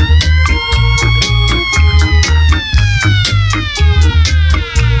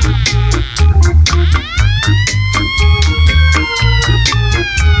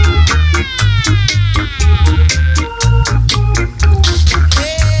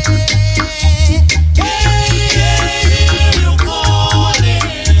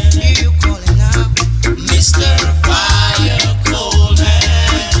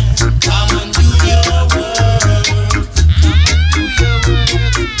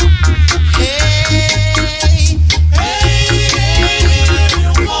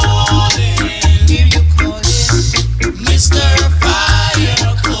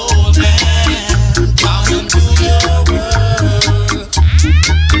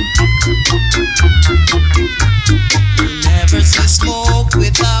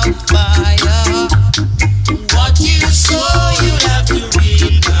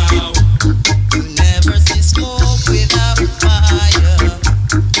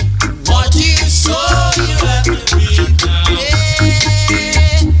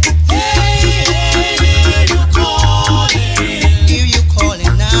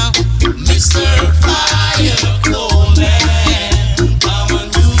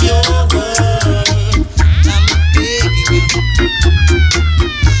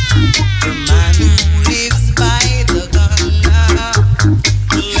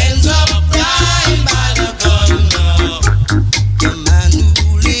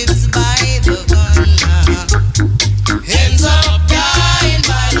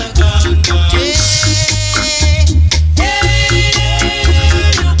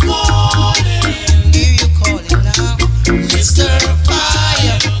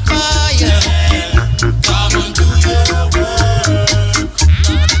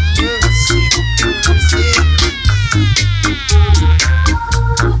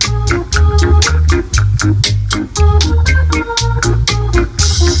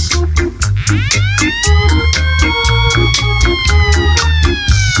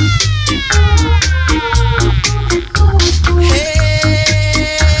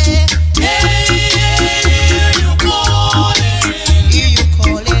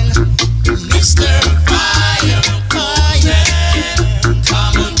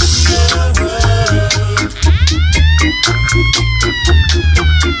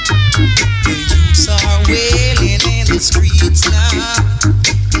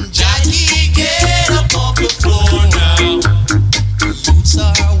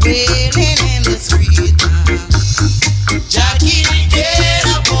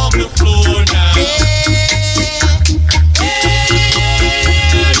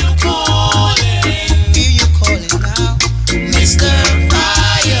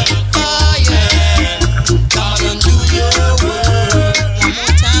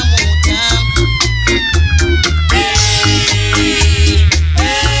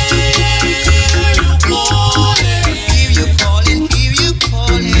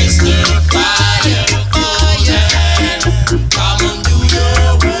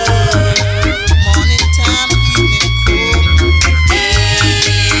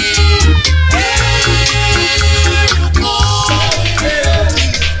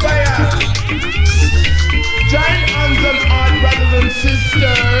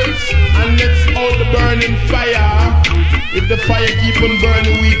 the fire keep on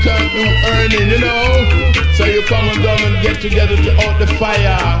burning, we can't do earning, you know. So you come and down and get together to out the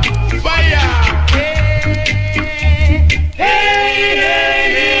fire. Fire! Hey,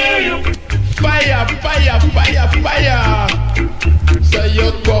 hey, hey, fire, fire, fire, fire. So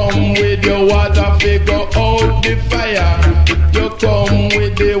you come with your water, figure out the fire. You come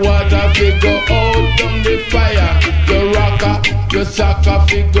with the water, figure out on the fire. The rocker, the sucker,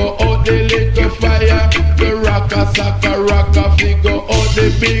 figure out the little fire. The rocker, sucker, rocker, figure out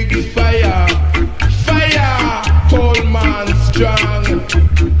the big fire. Fire, cold man, strong.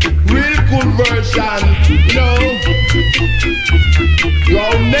 Real cool version, you know.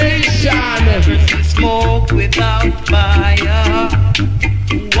 Ground Nation. Smoke without fire.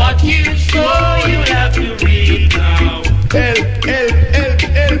 What you sow, you'll have to reap now. Help,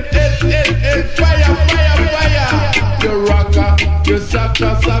 fire, fire, fire. You rocker, you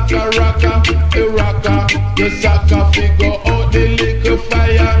sucker, rocker. You rocker, you sucker, figure out the little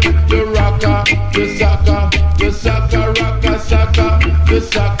fire. You rocker, you sucker, rocker, sucker. You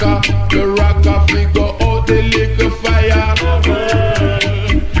sucker, you rocker, figure out the little fire.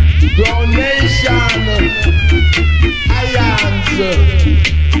 Ground Nation, Ions,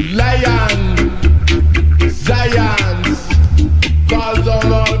 Lion, Zions. Cause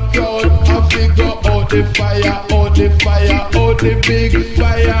on all crowd, I figure out the fire, out the fire, out the big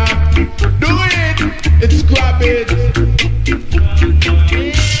fire. Do it, it's grab it.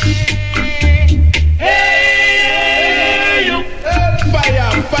 Hey, you.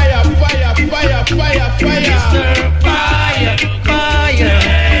 Fire, fire, fire, fire, fire, fire. Mr. Fire, fire.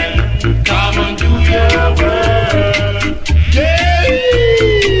 Come and do your work. Yeah.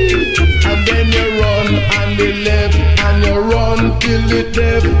 And then you run on the left and you run till the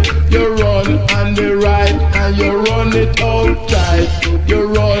death. You run on the right and you run it out tight. You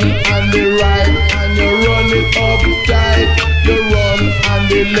run on the right and you run it up tight. You run on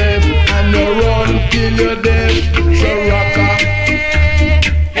the left and you run till you're dead. So rocker.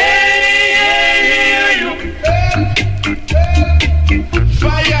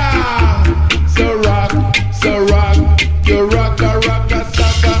 Fire! So rock, you rock,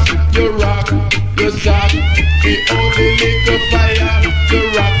 sucker, you rock, you suck, the only little fire, you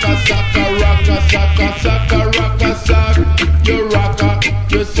rock, suck, you rock,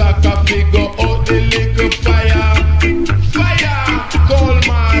 you suck, figure out the little fire, fire,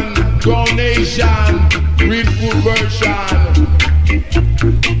 Coleman, Ground Nation, real food version,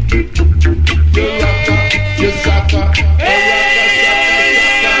 you rock, you suck,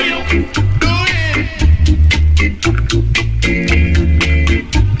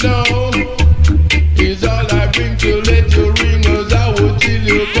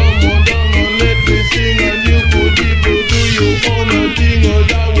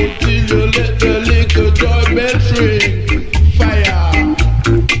 let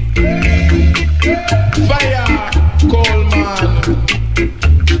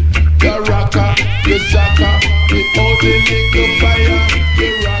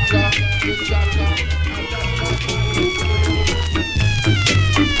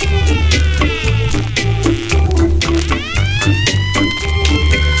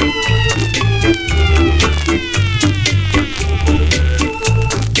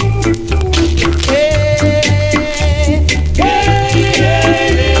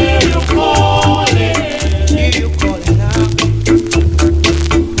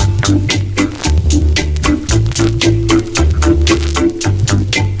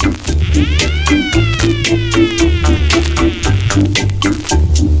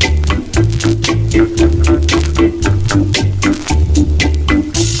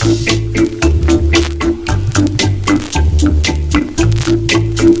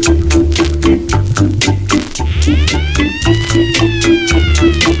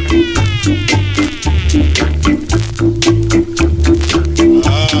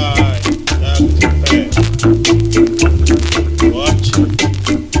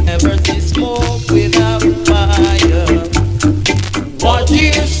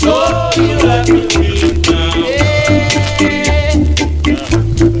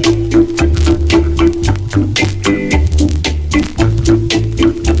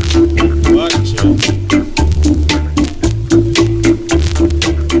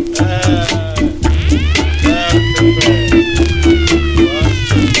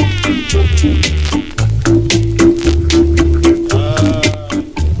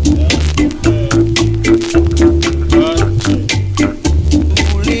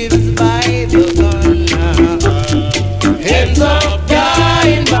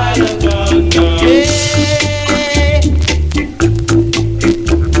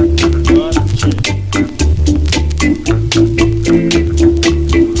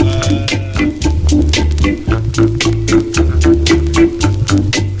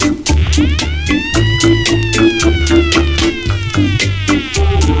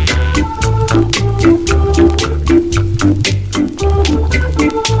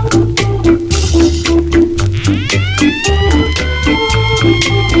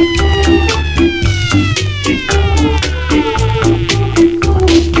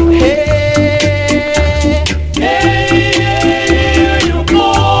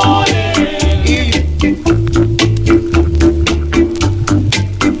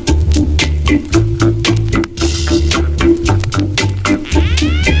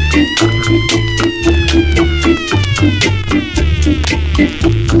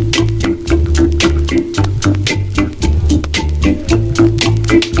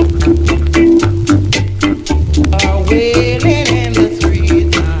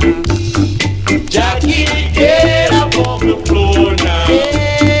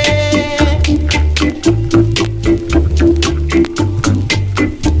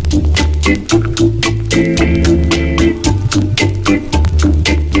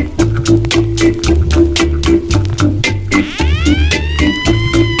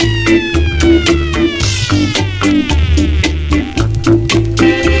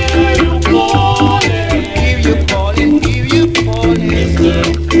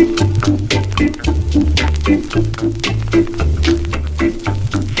Hang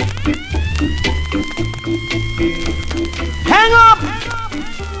up!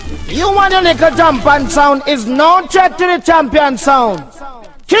 You want a little jump and sound is no threat to the champion sound.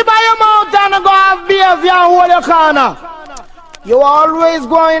 Keep by your mouth and go have behavior and hold your corner. You always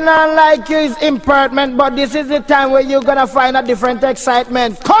going on like you is impertinent, but this is the time where you're gonna find a different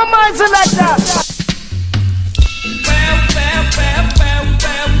excitement. Come on, selector!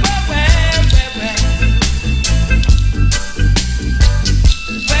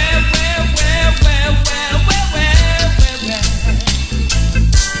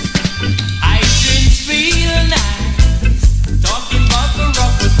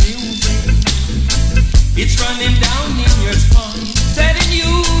 It's running down in your spine, telling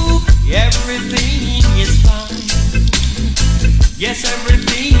you everything is fine. Yes,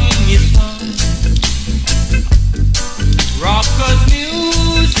 everything is fine. Rockers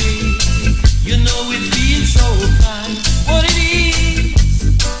music, you know it feels so fine. What it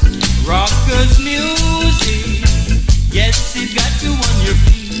is, rockers music. Yes, it got you on your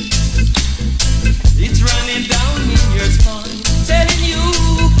feet. It's running down in your spine, telling you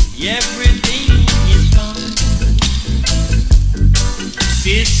everything.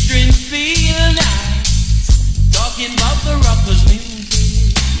 Sister and feel nice, talking about the rockers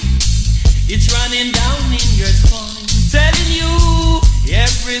music. It's running down in your spine, telling you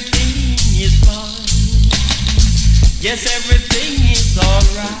everything is fine. Yes, everything is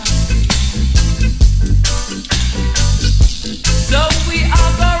alright. So we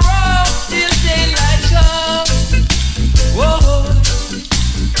are the rock till daylight comes. Whoa.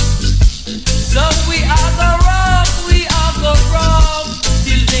 So we are the rock, we are the rock.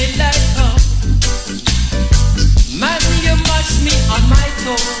 Daylight come. Man, you mash me on my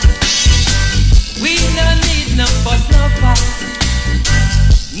toe. We no need no fuss, no fight.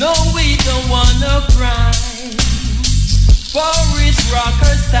 No, we don't wanna cry. For it's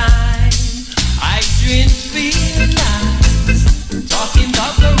rockers time. Idrins feel nice, talking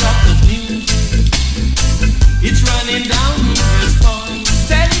about the rockers music. It's running down in your spine,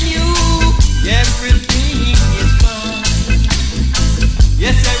 telling you everything is fine.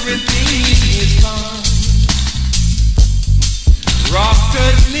 Yes, everything is fine.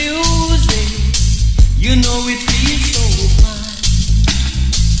 Rockers music, you know it feels so fine.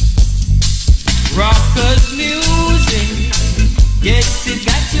 Rockers music, yes, it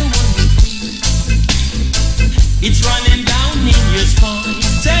got you on your feet. It's running down in your spine,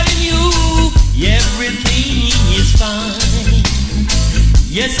 telling you everything is fine.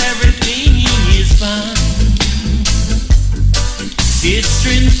 Yes, everything is fine. Sister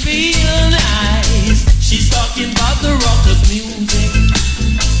and feel nice, she's talking about the rockers music.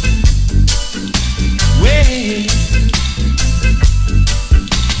 Way.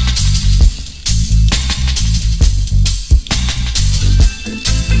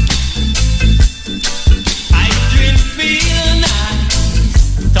 Idrins feel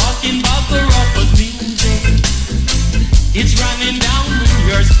nice, talking about the rockers music. It's running down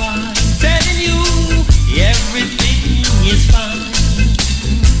your spine, telling you everything is fine.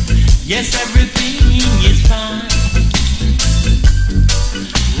 Yes, everything is fine.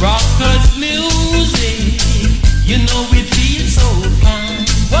 Rockers music, you know it feels so fine.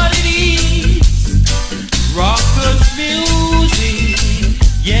 What it is, rockers music,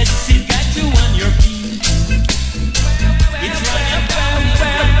 yes, it got you on your feet. It's running down,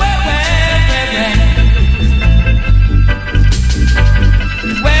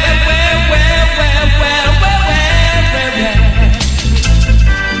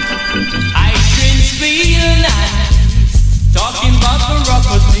 Idrins feel nice, talking about the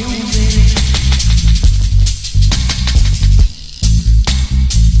rockers music.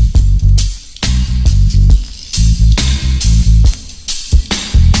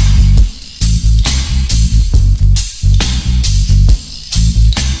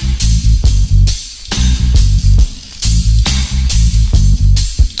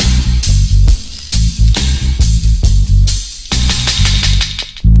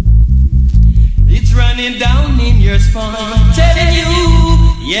 Running down in your spine, telling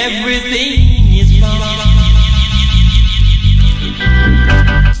you everything is fine.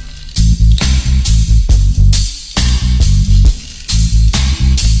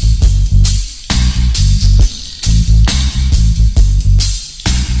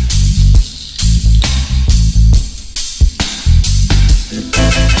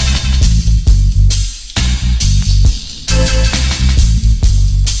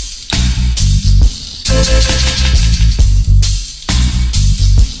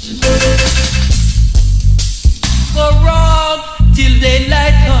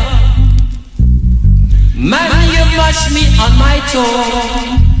 mash me on my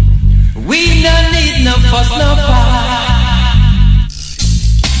toe. We no need no fuss, no fight.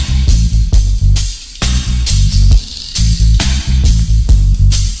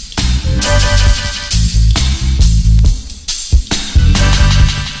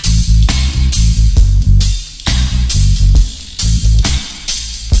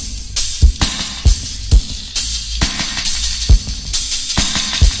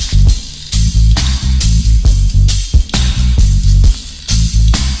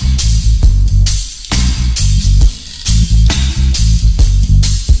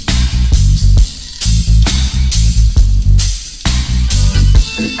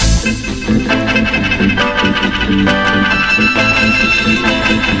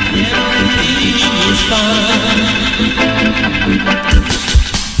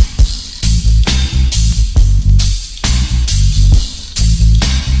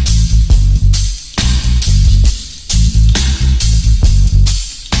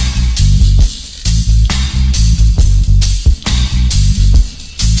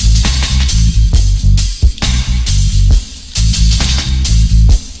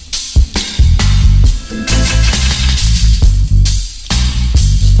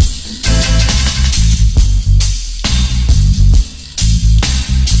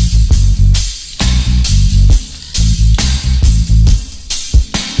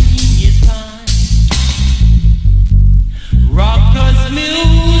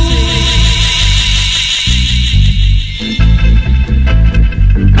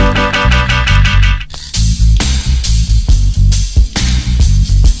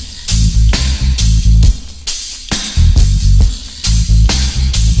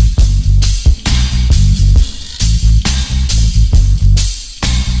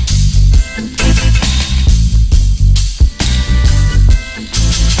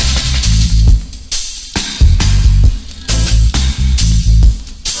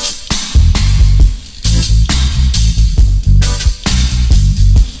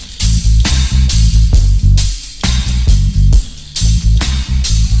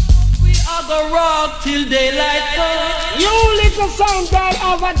 till daylight comes. You little soundboy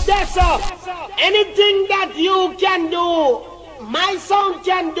of a desert. Anything that you can do, my sound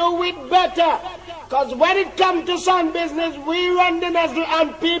can do it better. Cause when it comes to sound business, we run the nuzzle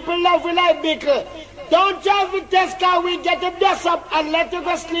and people love we like bickle. Don't drive with test car, we get the dust up and let you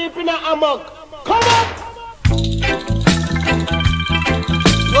go sleep in a hammock. Come up!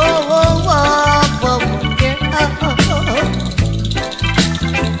 Whoa, whoa, whoa, whoa, yeah.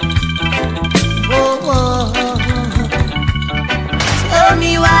 Whoa, whoa. Tell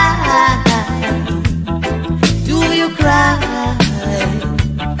me why do you cry?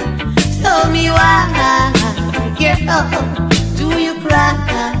 Tell me why, girl, do you cry?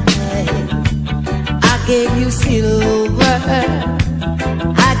 I gave you silver,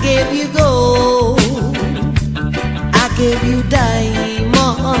 I gave you gold, I gave you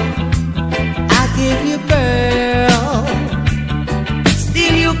diamond, I gave you pearl.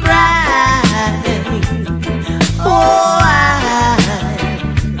 Still you cry. Oh,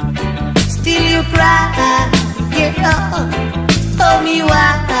 still you cry. Girl, tell me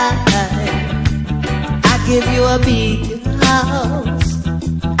why. I gave you a big house,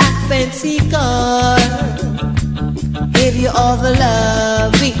 a fancy car, gave you all the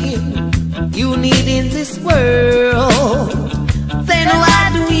loving you need in this world. Then why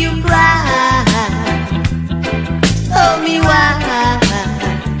do you cry? Tell me why.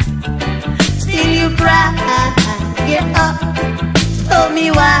 Still you cry. Get up. Tell me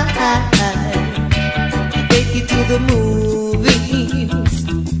why. Take you to the movies,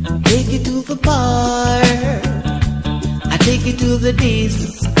 take you to the bar, I take you to the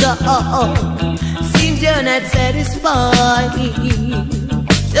disco. Seems you're not satisfied.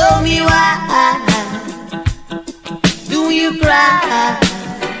 Tell me why do you cry?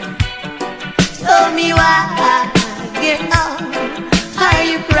 Tell me why. Get up. How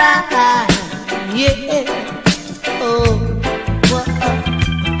you cry? Yeah. Oh, what?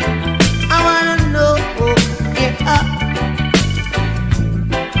 I wanna know. Get up.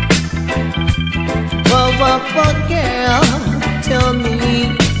 What, girl? Tell me.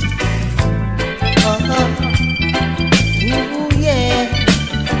 Ooh, yeah.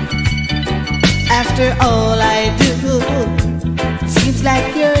 After all I do, seems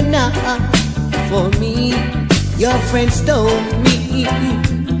like you're not for me. Your friends told me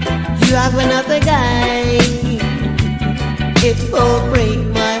you have another guy. It will break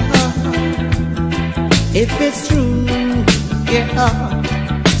my heart if it's true, girl.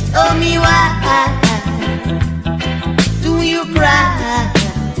 Tell me why do you cry?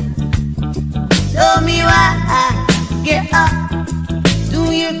 Tell me why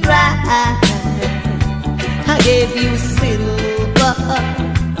gave you silver,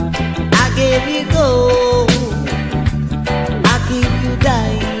 I gave you gold, I gave you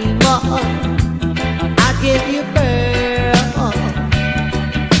diamond, I gave you pearl.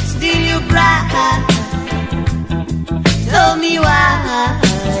 Still you cry. Tell me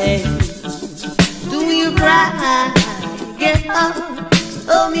why do you cry? Get up.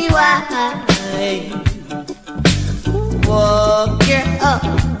 Tell me why. Oh, get up.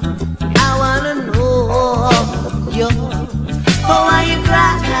 I wanna know you. Oh, why you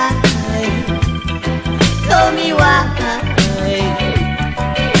cry? Tell me why.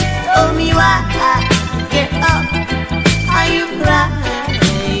 Tell me why. Get up. Why you cry?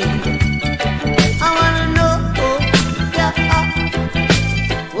 I wanna know.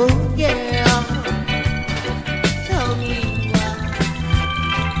 Oh, yeah. Tell me why.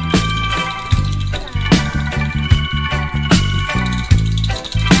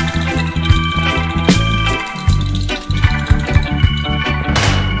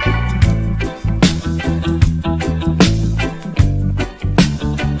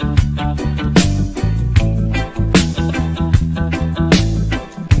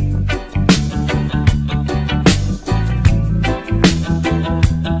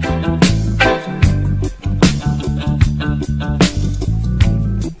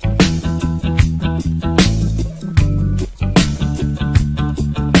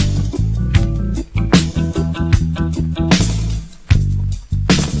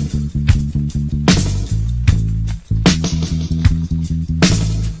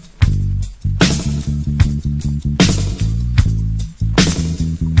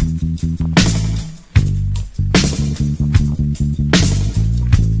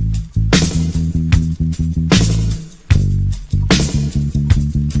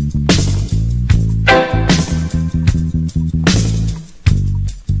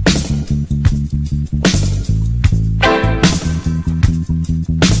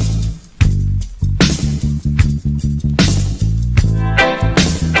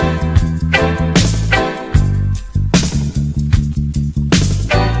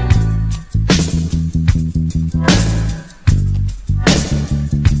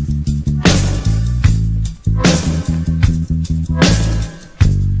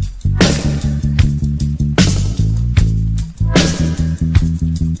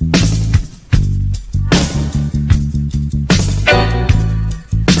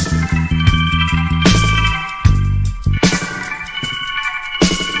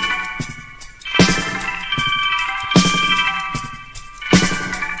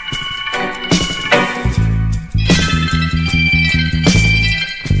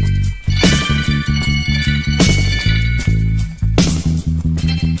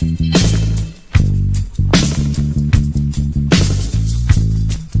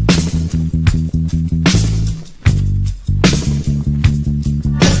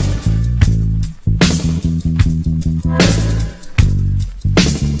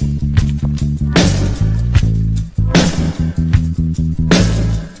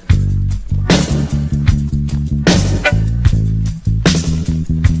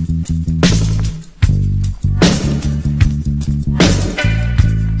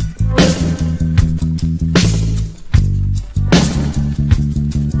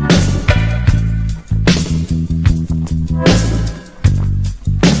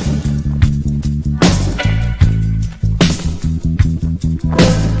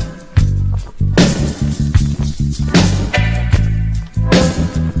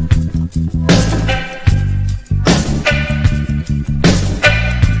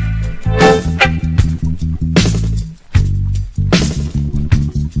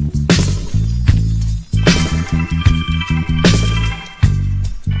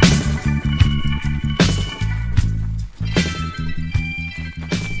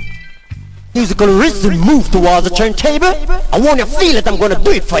 Musical rhythm move towards the turntable. I want you to feel it, I'm gonna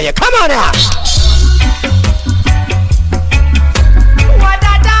do it for you. Come on now!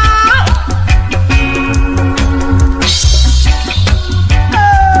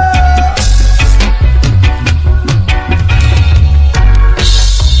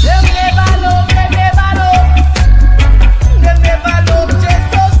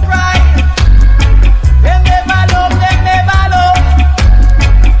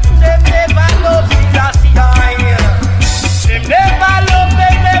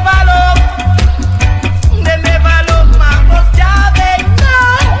 Never love,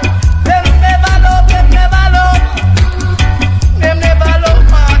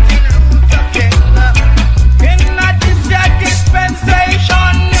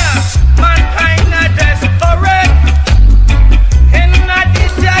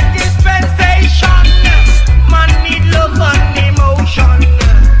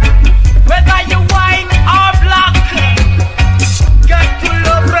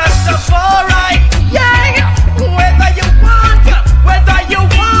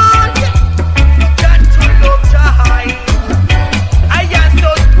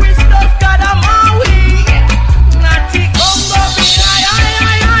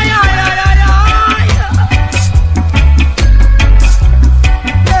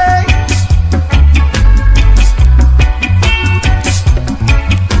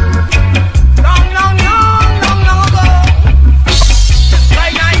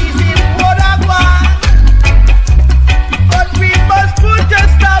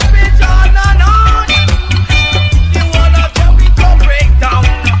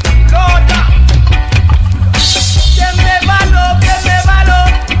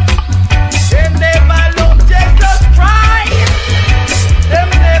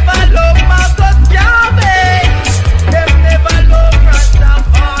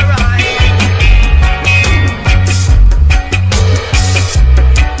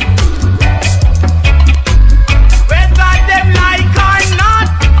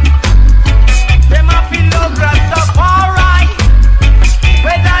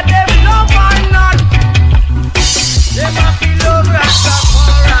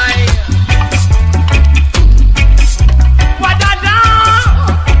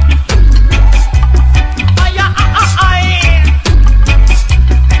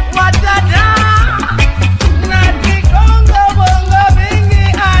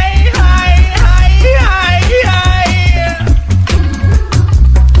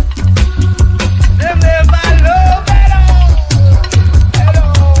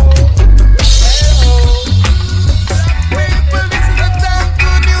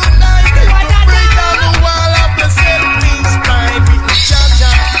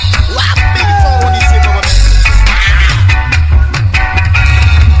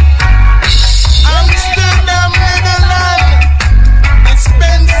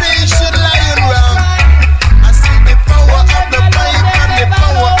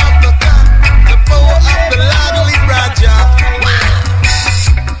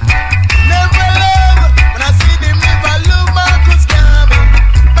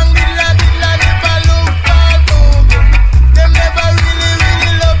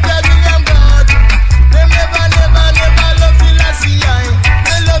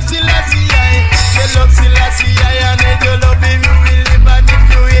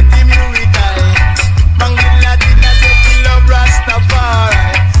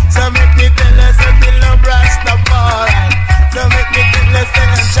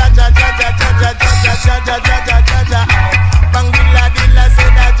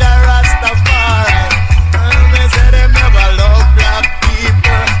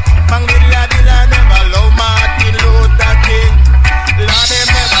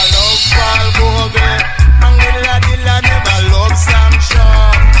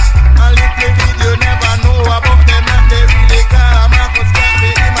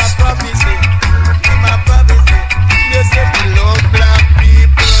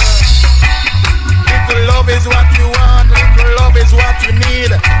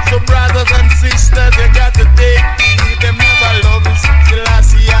 So brothers and sisters, you got to take heed. Them never love us,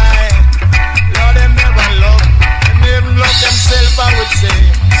 Selassie I. Lord, them never love. Them even love themselves, I would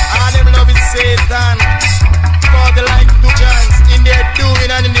say. All them love is Satan. For the like to chance in their doing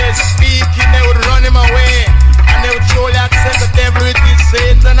and in their speaking, they would run him away. And they would surely accept the devil with his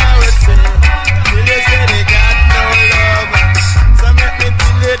Satan, I would say. Till they say they got no love. So make me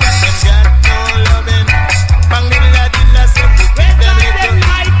tell you that they got no loving. Bang me la dilla say to them it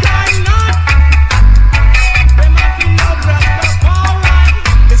like or not. Them have to love Rastafari.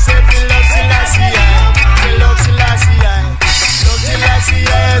 They say they love Selassie, they love Selassie, love Selassie,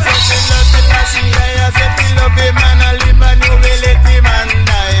 they love Selassie, they say love him and I live and you will let him and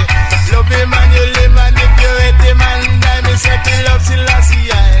die. Love him and you live and if you hate him and die. Me say they love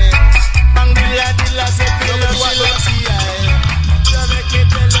Selassie, bang the la dilla say they love Selassie. So make me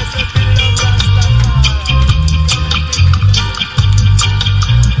tell you say they love Rastafari.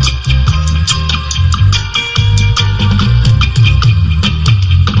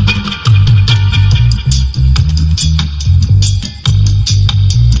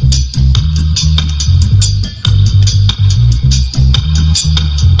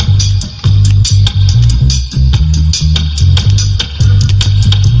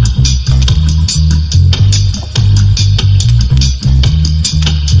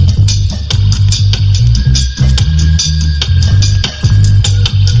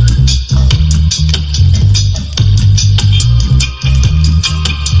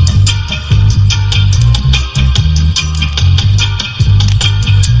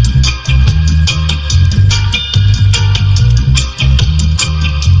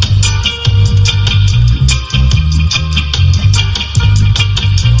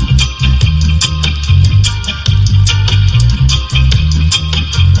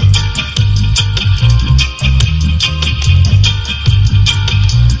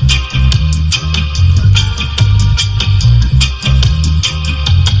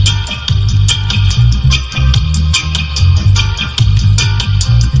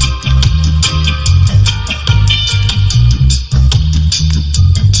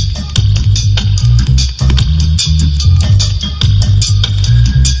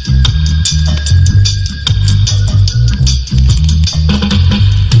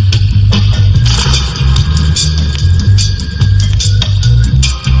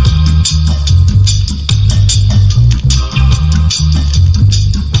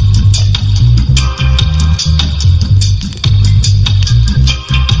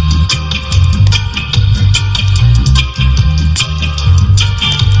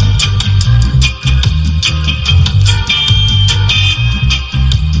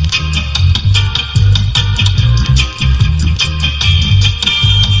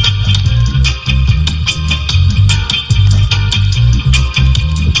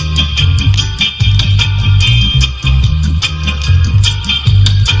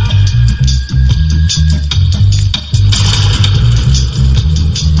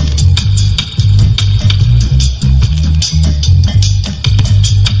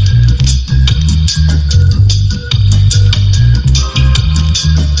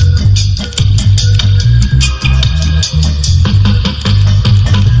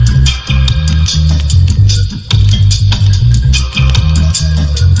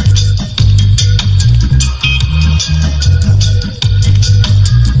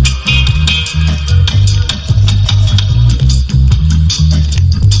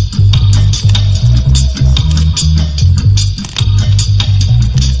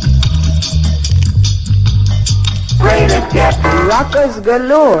 Rockers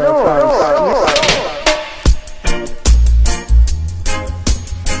galore.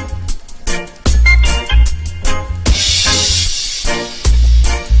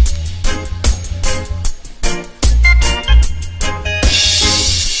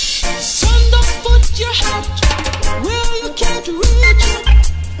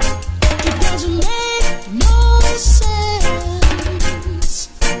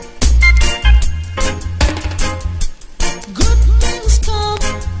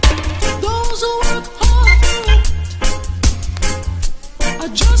 Those who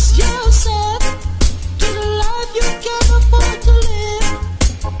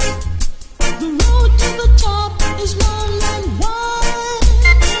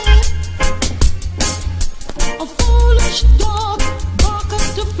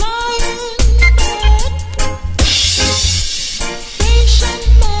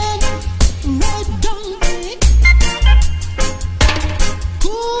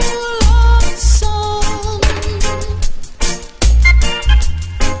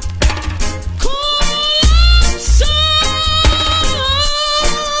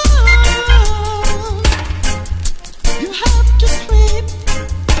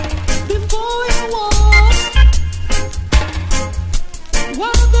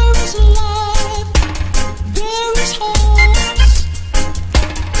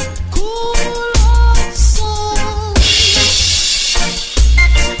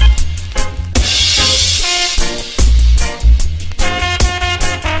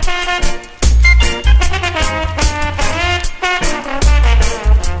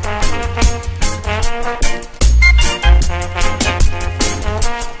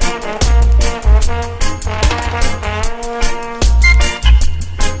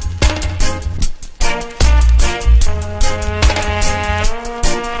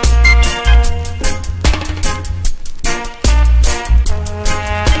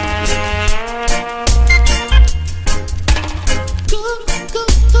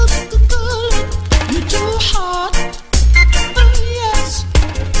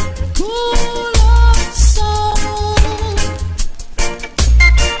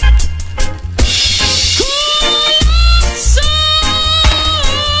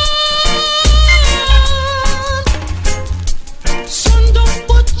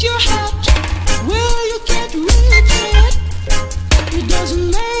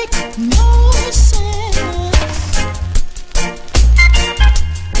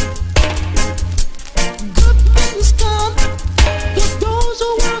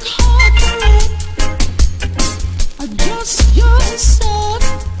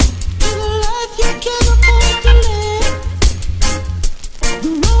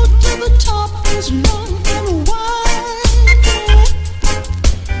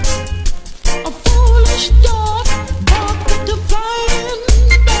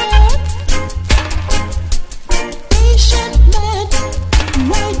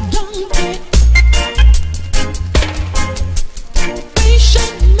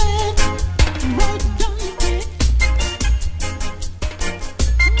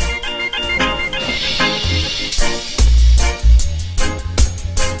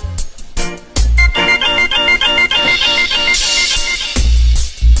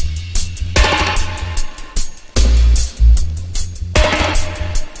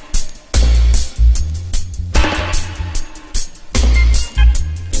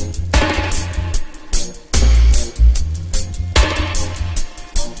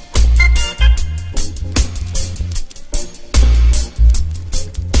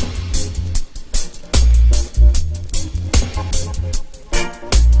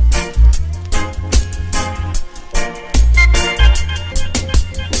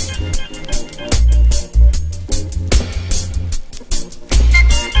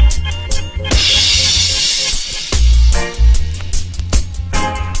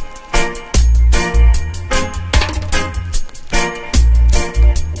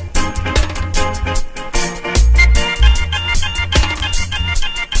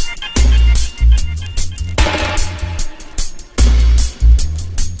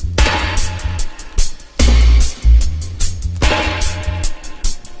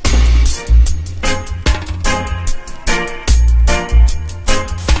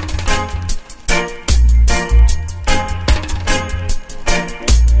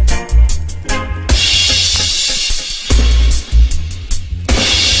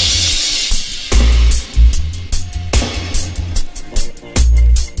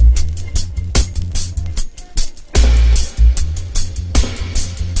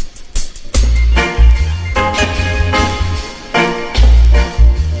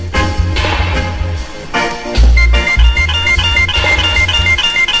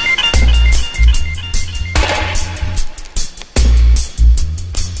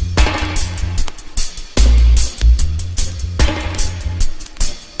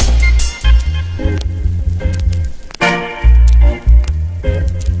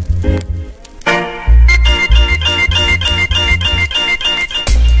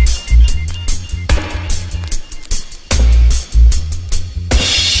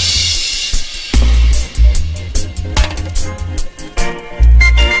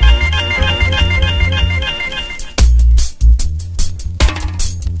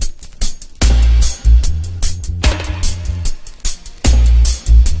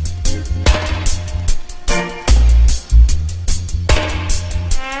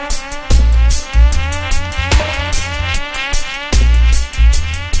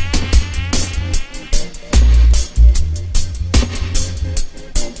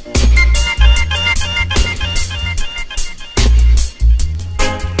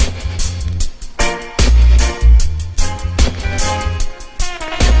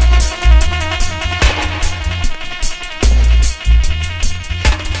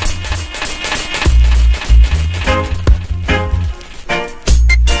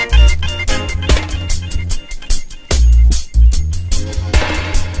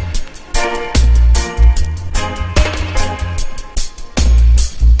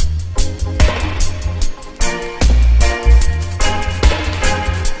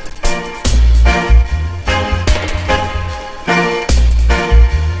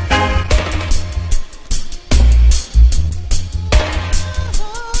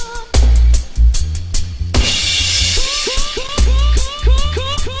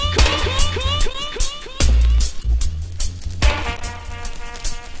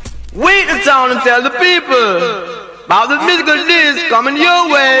Wait the town and tell the people about the musical disc coming your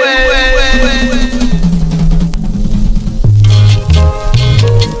way.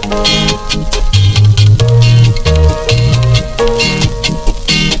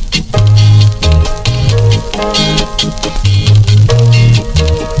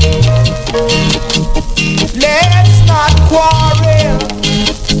 Let's not quarrel,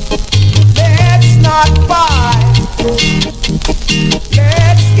 let's not fight,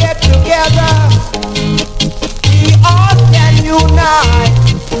 let's get together, we all can unite.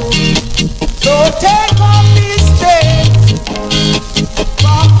 So take off these chains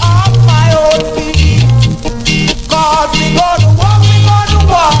from off my old feet, 'cause we gonna walk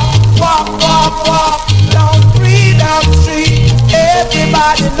down Freedom Street.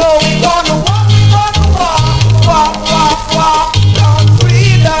 Everybody know we gonna walk down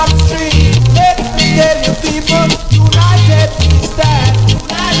Freedom Street. Let me tell you people, united we stand,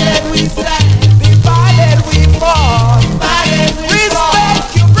 divided we fall. Respect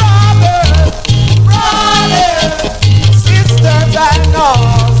your brothers, sisters and all.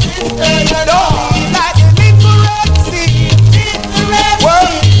 Don't be like an incorrectly,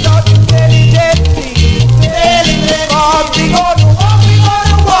 working not intelligently. 'Cause we gonna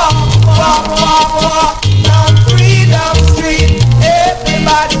walk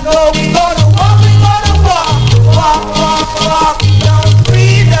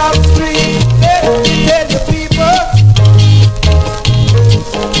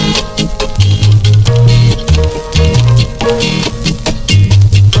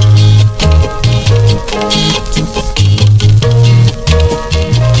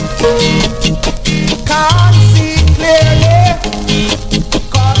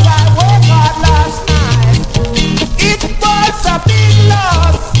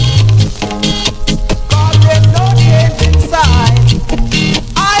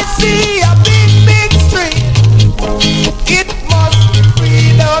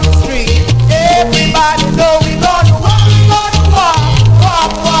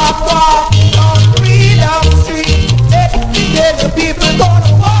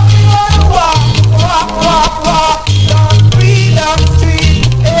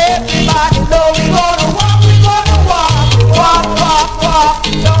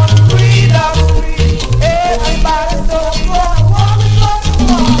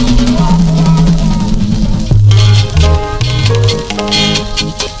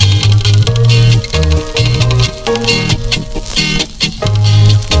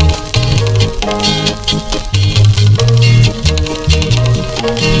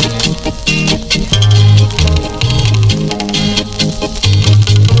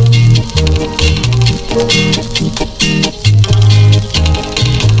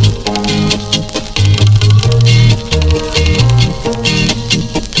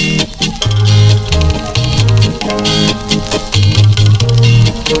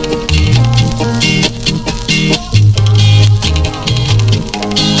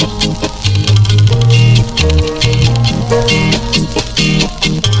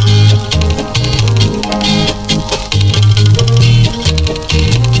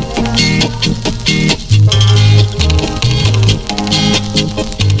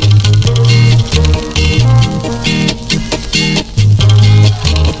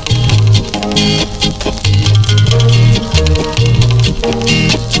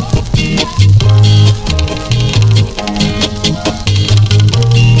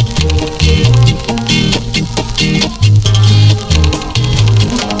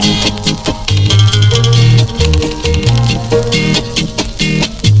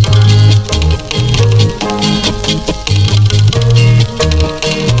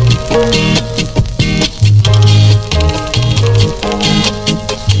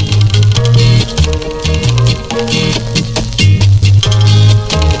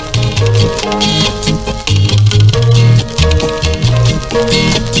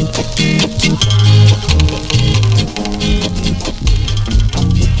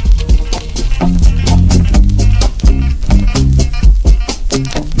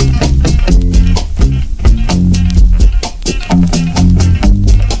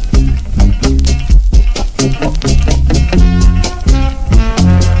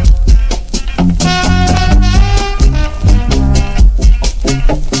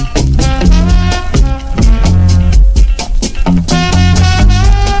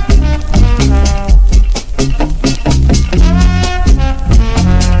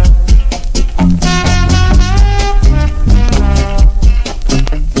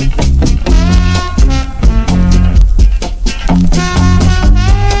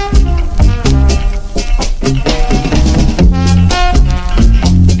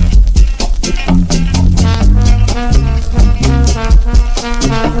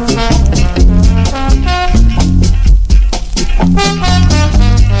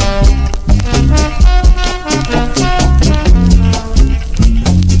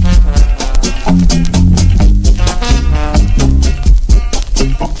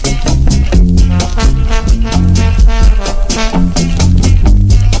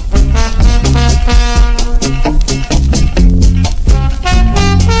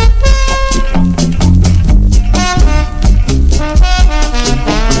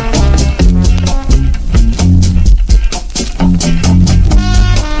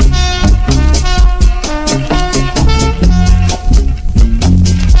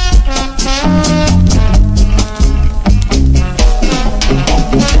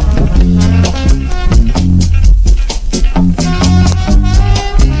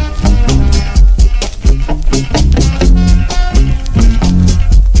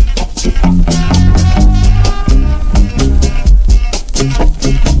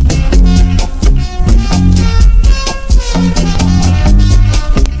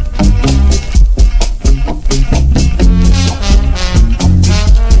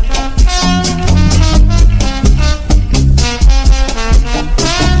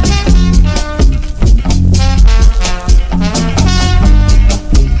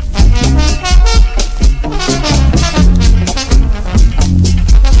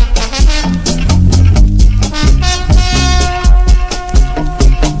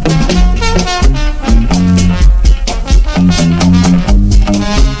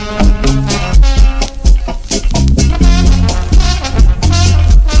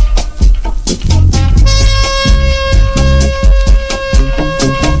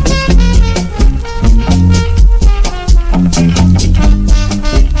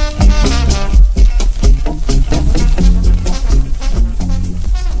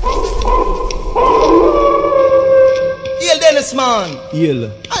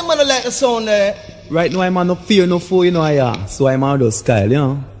I'm gonna like the sound there. Right now I'm on no fear no fool, you know, yeah. So I'm on those style, you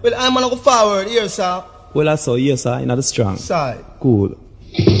know. Well, I'm gonna go forward here, sir. Well, I saw yes, sir, you know the strong. Side. Cool.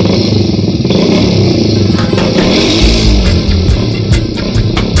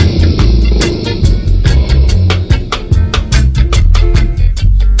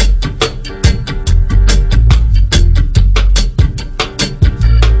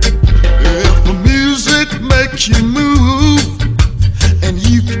 You move and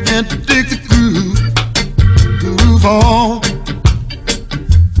you can't dig the groove on,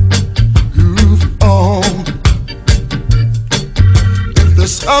 groove on. If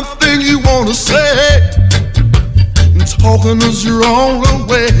there's something you want to say, and talking is your only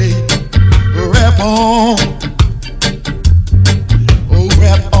way, rap on, oh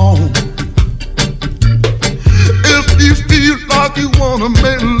rap on. If you feel like you want to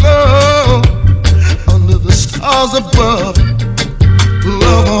make love under the stars above,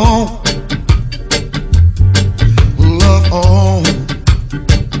 love on, love on.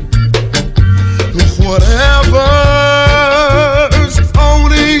 Whatever's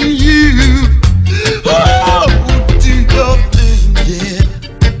owning you, oh, do your thing, yeah.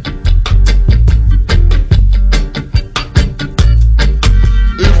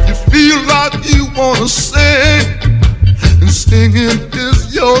 If you feel like you wanna sing, and singing is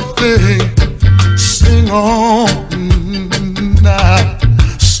your thing, sing on, now,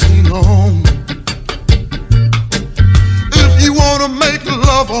 sing on. If you wanna make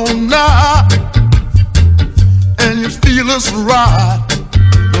love all night, and you feel it's right,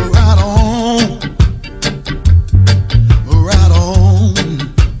 right on, right on.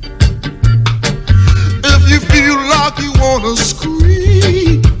 If you feel like you wanna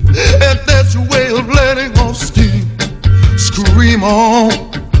scream, and that's your way of letting off steam, scream on.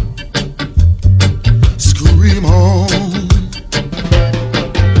 Scream on.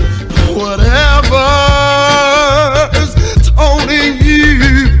 Whatever's owning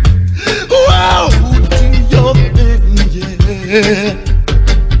you, wow, do your thing, yeah.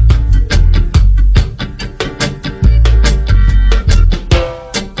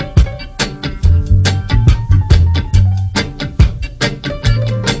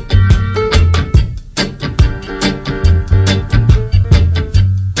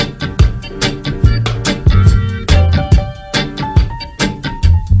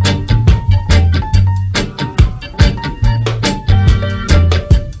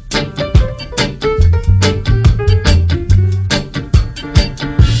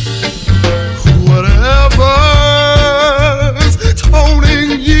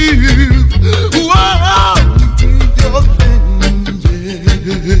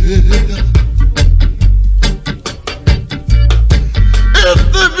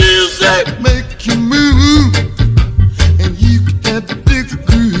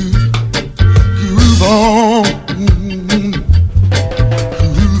 On.